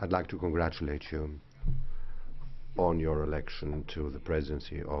 Chair. I'd like to congratulate you on your election to the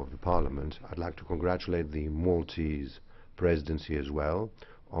presidency of the Parliament. I'd like to congratulate the Maltese presidency as well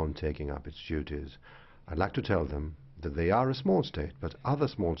on taking up its duties. I'd like to tell them that they are a small state, but other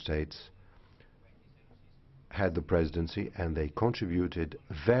small states had the presidency and they contributed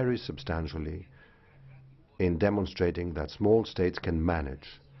very substantially in demonstrating that small states can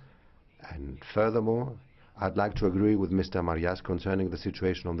manage. And furthermore, I'd like to agree with Mr. Marias concerning the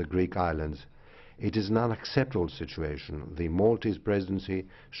situation on the Greek islands. It is an unacceptable situation. The Maltese presidency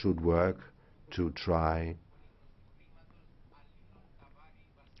should work to try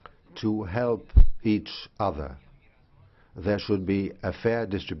to help each other. There should be a fair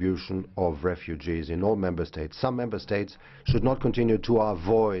distribution of refugees in all member states. Some member states should not continue to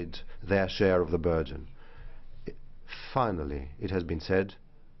avoid their share of the burden. Finally, it has been said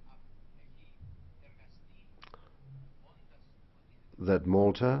that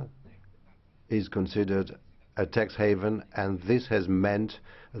Malta is considered a tax haven, and this has meant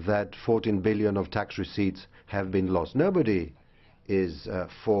that 14 billion of tax receipts have been lost. Nobody is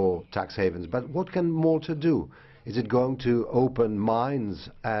for tax havens, but what can Malta do? Is it going to open mines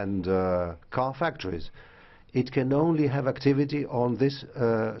and car factories? It can only have activity on this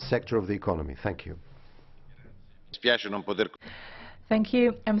sector of the economy. Thank you. Thank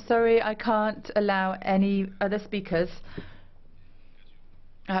you. I'm sorry I can't allow any other speakers.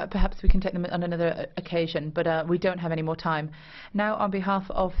 Perhaps we can take them on another occasion, but we don't have any more time. Now, on behalf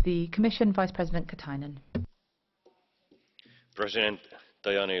of the Commission, Vice President Katainen. President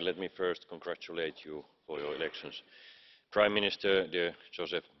Tajani, let me first congratulate you for your elections. Prime Minister, dear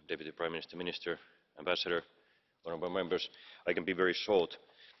Joseph, Deputy Prime Minister, Minister, Ambassador, honourable members, I can be very short.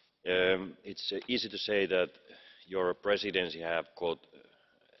 It's easy to say that your presidency has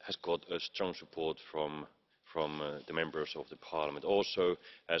got a strong support from the members of the Parliament. Also,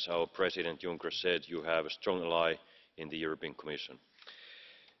 as our President Juncker said, you have a strong ally in the European Commission.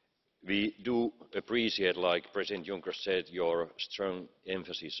 We do appreciate, like President Juncker said, your strong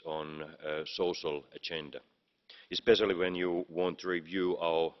emphasis on social agenda, especially when you want to review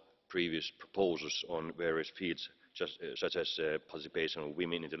our previous proposals on various fields, such as participation of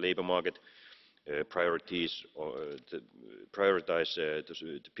women in the labour market, prioritise the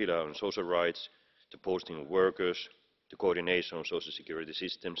pillar on social rights, the posting of workers, the coordination of social security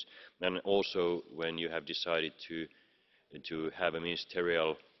systems, and also when you have decided to have a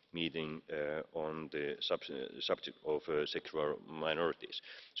ministerial meeting on the subject of sexual minorities.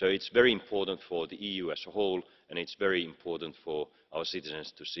 So it's very important for the EU as a whole, and it's very important for our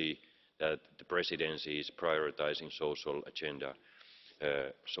citizens to see that the presidency is prioritizing social agenda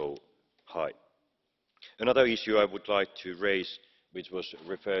so high. Another issue I would like to raise, which was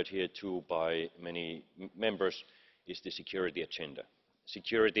referred here to by many members, is the security agenda.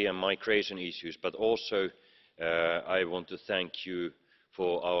 Security and migration issues, but also I want to thank you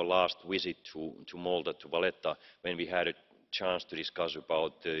for our last visit to Malta, to Valletta, when we had a chance to discuss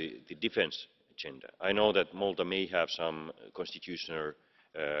about the defense agenda. I know that Malta may have some constitutional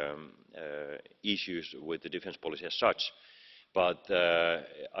issues with the defense policy as such, but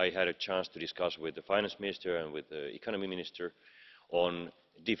I had a chance to discuss with the finance minister and with the economy minister on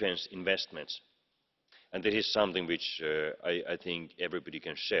defense investments. And this is something which I think everybody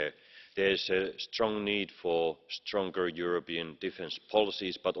can share. There is a strong need for stronger European defence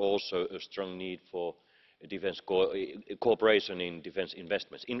policies, but also a strong need for defence cooperation in defence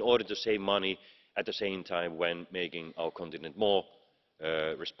investments in order to save money at the same time when making our continent more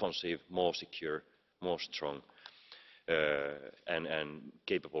responsive, more secure, more strong and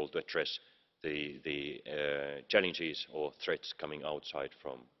capable to address the challenges or threats coming outside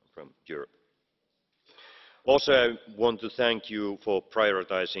from Europe. Also, I want to thank you for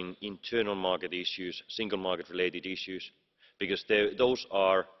prioritising internal market issues, single market related issues, because those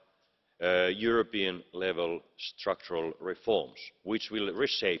are European level structural reforms which will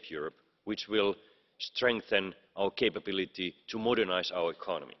reshape Europe, which will strengthen our capability to modernise our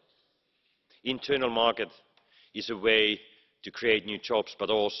economy. Internal market is a way to create new jobs,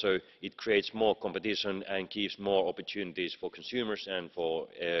 but also it creates more competition and gives more opportunities for consumers and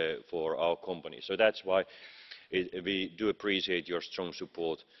for our companies. So that's why we do appreciate your strong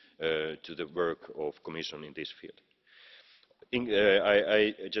support to the work of the Commission in this field.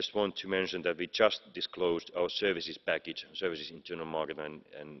 I just want to mention that we just disclosed our services package, services internal market,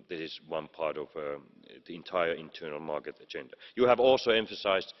 and this is one part of the entire internal market agenda. You have also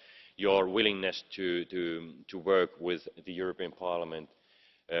emphasised your willingness to work with the European Parliament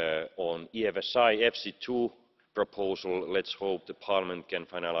on EFSI, FC2 proposal. Let's hope the Parliament can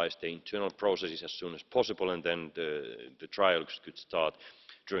finalise the internal processes as soon as possible, and then the trials could start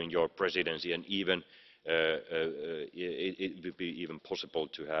during your presidency, and even it would be even possible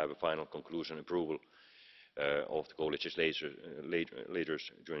to have a final conclusion approval of the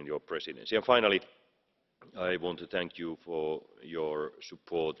co-legislators during your presidency. And finally, I want to thank you for your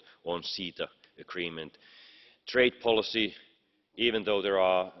support on CETA agreement. Trade policy, even though there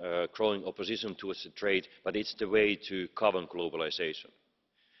are growing opposition towards the trade, but it's the way to govern globalization.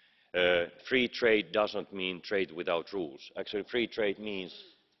 Free trade doesn't mean trade without rules. Actually, free trade means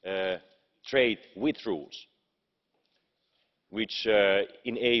trade with rules, which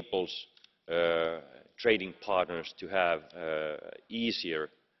enables trading partners to have easier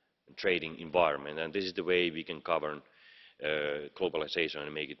trading environment, and this is the way we can govern globalization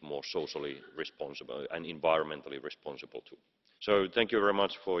and make it more socially responsible and environmentally responsible too. So thank you very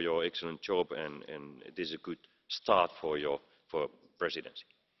much for your excellent job, and this is a good start for your presidency.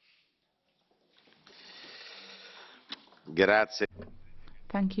 Grazie.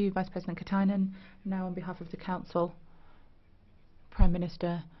 Thank you, Vice President Katainen. Now, on behalf of the Council, Prime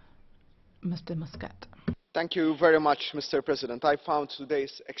Minister Mr. Muscat. Thank you very much, Mr. President. I found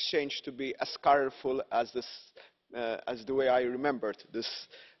today's exchange to be as colourful as the way I remembered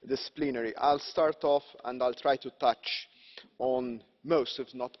this plenary. I'll start off and I'll try to touch on most,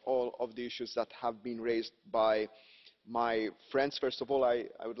 if not all, of the issues that have been raised by my friends. First of all, I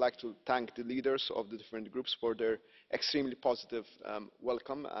would like to thank the leaders of the different groups for their extremely positive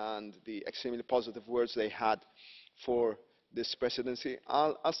welcome and the extremely positive words they had for this presidency.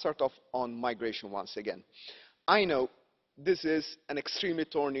 I'll start off on migration once again. I know this is an extremely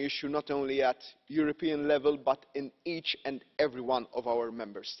thorny issue, not only at European level, but in each and every one of our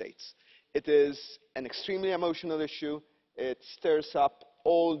member states. It is an extremely emotional issue. It stirs up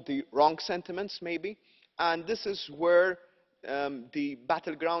all the wrong sentiments, maybe, and this is where the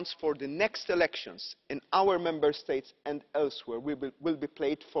battlegrounds for the next elections in our member states and elsewhere will be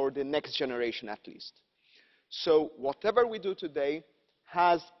played for the next generation at least. So whatever we do today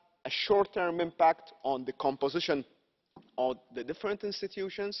has a short-term impact on the composition of the different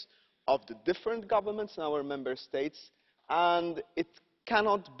institutions, of the different governments in our member states, and it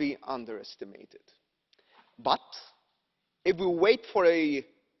cannot be underestimated. But if we wait for a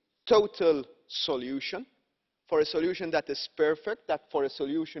total solution, for a solution that is perfect, for a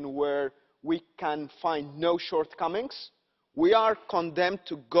solution where we can find no shortcomings, we are condemned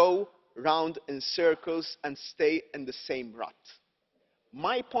to go round in circles and stay in the same rut.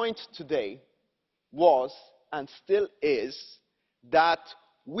 My point today was, and still is, that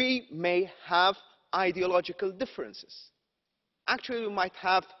we may have ideological differences. Actually, we might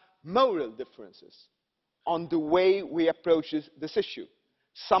have moral differences on the way we approach this issue.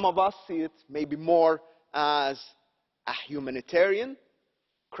 Some of us see it maybe more as a humanitarian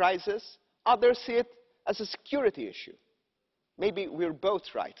crisis, others see it as a security issue. Maybe we're both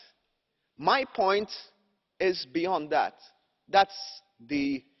right. My point is beyond that. That's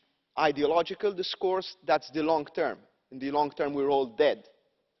the ideological discourse, that's the long term. In the long term, we're all dead.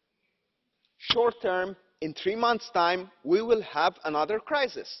 Short term, in 3 months' time, we will have another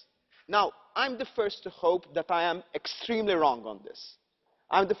crisis. Now, I'm the first to hope that I am extremely wrong on this.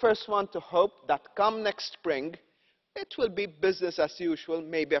 I'm the first one to hope that come next spring, it will be business as usual,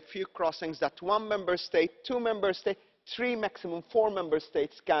 maybe a few crossings that 1 member state, 2 member states, 3, maximum 4 member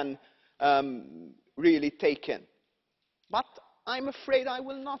states can really take in. But I'm afraid I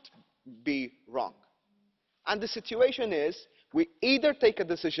will not be wrong. And the situation is, we either take a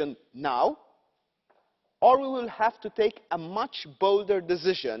decision now, or we will have to take a much bolder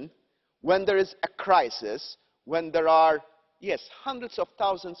decision when there is a crisis, when there are, yes, hundreds of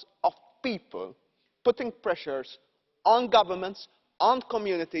thousands of people putting pressures on governments, on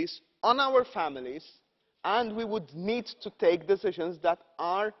communities, on our families, and we would need to take decisions that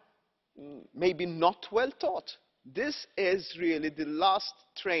are maybe not well thought. This is really the last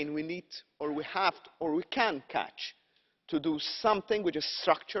train we need, or we have, or we can catch, to do something which is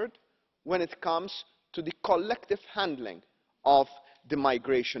structured when it comes to the collective handling of the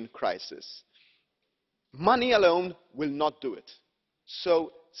migration crisis. Money alone will not do it.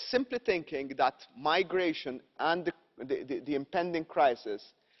 So simply thinking that migration and the impending crisis,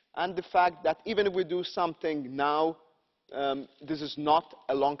 and the fact that even if we do something now, this is not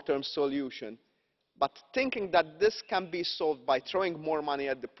a long-term solution, but thinking that this can be solved by throwing more money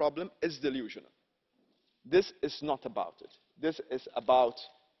at the problem is delusional. This is not about it. This is about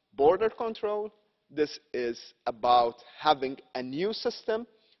border control. This is about having a new system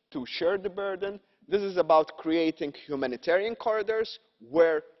to share the burden. This is about creating humanitarian corridors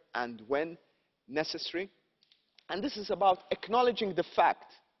where and when necessary. And this is about acknowledging the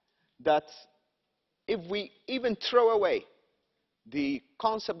fact that if we even throw away the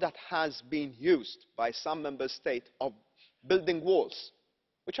concept that has been used by some member states of building walls,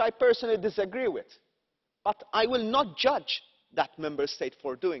 which I personally disagree with, but I will not judge that member state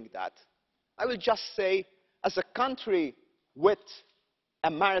for doing that. I will just say, as a country with a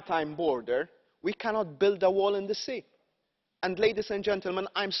maritime border, we cannot build a wall in the sea. And ladies and gentlemen,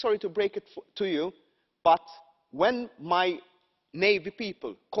 I'm sorry to break it to you, but when my Navy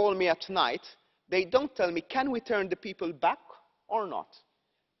people call me at night, they don't tell me, can we turn the people back or not?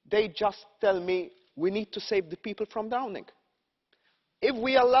 They just tell me, we need to save the people from drowning. If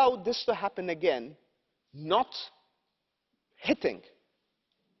we allow this to happen again, not hitting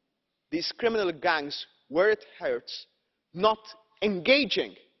these criminal gangs where it hurts, not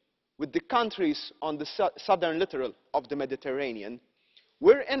engaging with the countries on the southern littoral of the Mediterranean,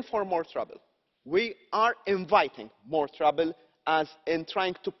 we're in for more trouble. We are inviting more trouble, as in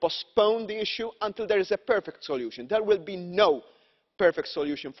trying to postpone the issue until there is a perfect solution. There will be no perfect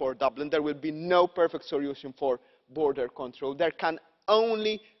solution for Dublin. There will be no perfect solution for border control. There can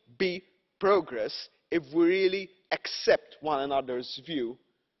only be progress if we really accept one another's view.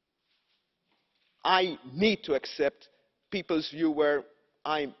 I need to accept people's view where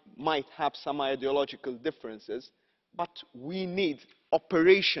I might have some ideological differences, but we need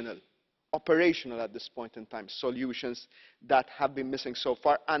operational at this point in time solutions that have been missing so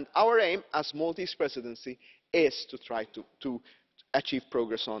far. And our aim as Maltese Presidency is to try to achieve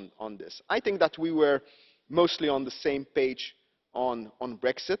progress on this. I think that we were mostly on the same page on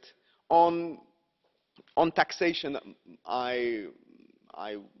Brexit. On taxation, I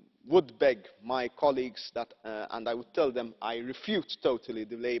would beg my colleagues that, and I would tell them, I refute totally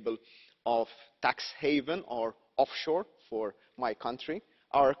the label of tax haven or offshore for my country.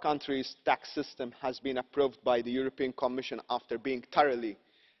 Our country's tax system has been approved by the European Commission after being thoroughly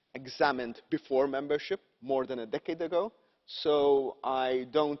examined before membership, more than a decade ago. So I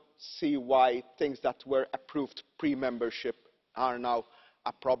don't see why things that were approved pre-membership are now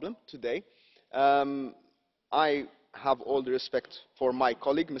a problem today. I have all the respect for my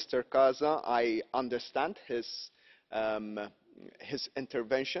colleague, Mr. Casa. I understand his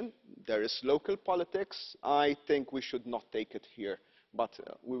intervention. There is local politics. I think we should not take it here, but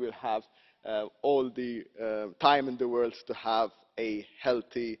we will have all the time in the world to have a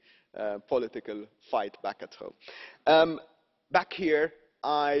healthy political fight back at home. Back here,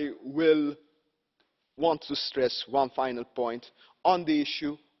 I will want to stress one final point on the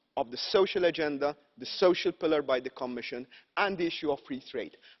issue of the social agenda, the social pillar by the Commission, and the issue of free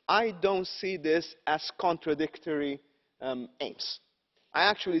trade. I don't see this as contradictory aims. I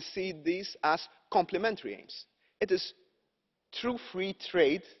actually see these as complementary aims. It is through free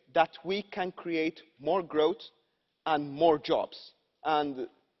trade that we can create more growth and more jobs. And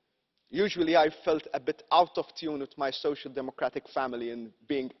usually I felt a bit out of tune with my social democratic family in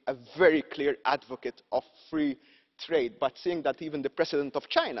being a very clear advocate of free trade, but seeing that even the president of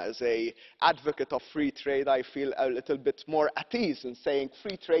China is an advocate of free trade, I feel a little bit more at ease in saying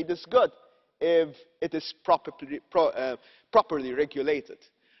free trade is good if it is properly regulated.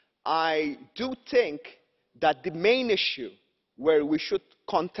 I do think that the main issue where we should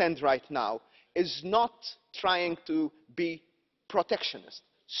contend right now is not trying to be protectionist.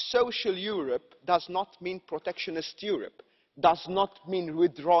 Social Europe does not mean protectionist Europe, does not mean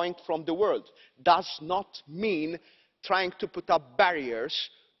withdrawing from the world, does not mean trying to put up barriers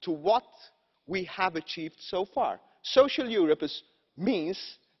to what we have achieved so far. Social Europe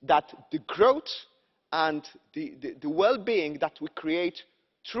means that the growth and the well-being that we create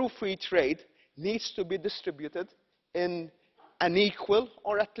through free trade needs to be distributed in an equal,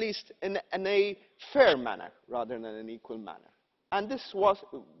 or at least in a fair manner, rather than an equal manner. And this was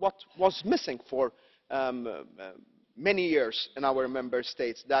what was missing for many years in our member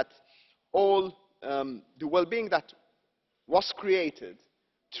states, that all the well-being that was created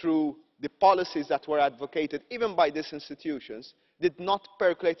through the policies that were advocated even by these institutions did not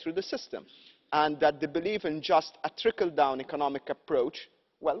percolate through the system, and that the belief in just a trickle-down economic approach,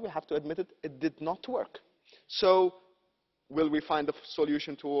 well, we have to admit it, it did not work. So will we find a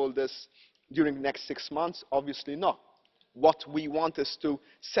solution to all this during the next 6 months? Obviously not. What we want is to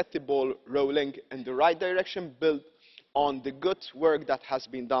set the ball rolling in the right direction, build on the good work that has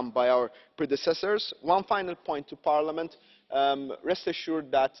been done by our predecessors. One final point to Parliament. Rest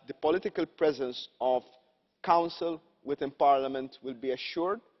assured that the political presence of Council within Parliament will be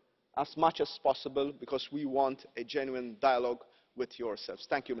assured as much as possible, because we want a genuine dialogue with yourselves.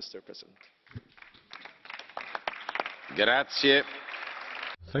 Thank you, Mr. President. Grazie.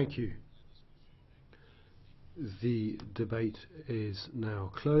 Thank you. The debate is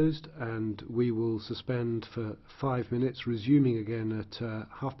now closed, and we will suspend for 5 minutes, resuming again at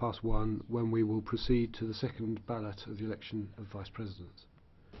 1:30 when we will proceed to the second ballot of the election of Vice Presidents.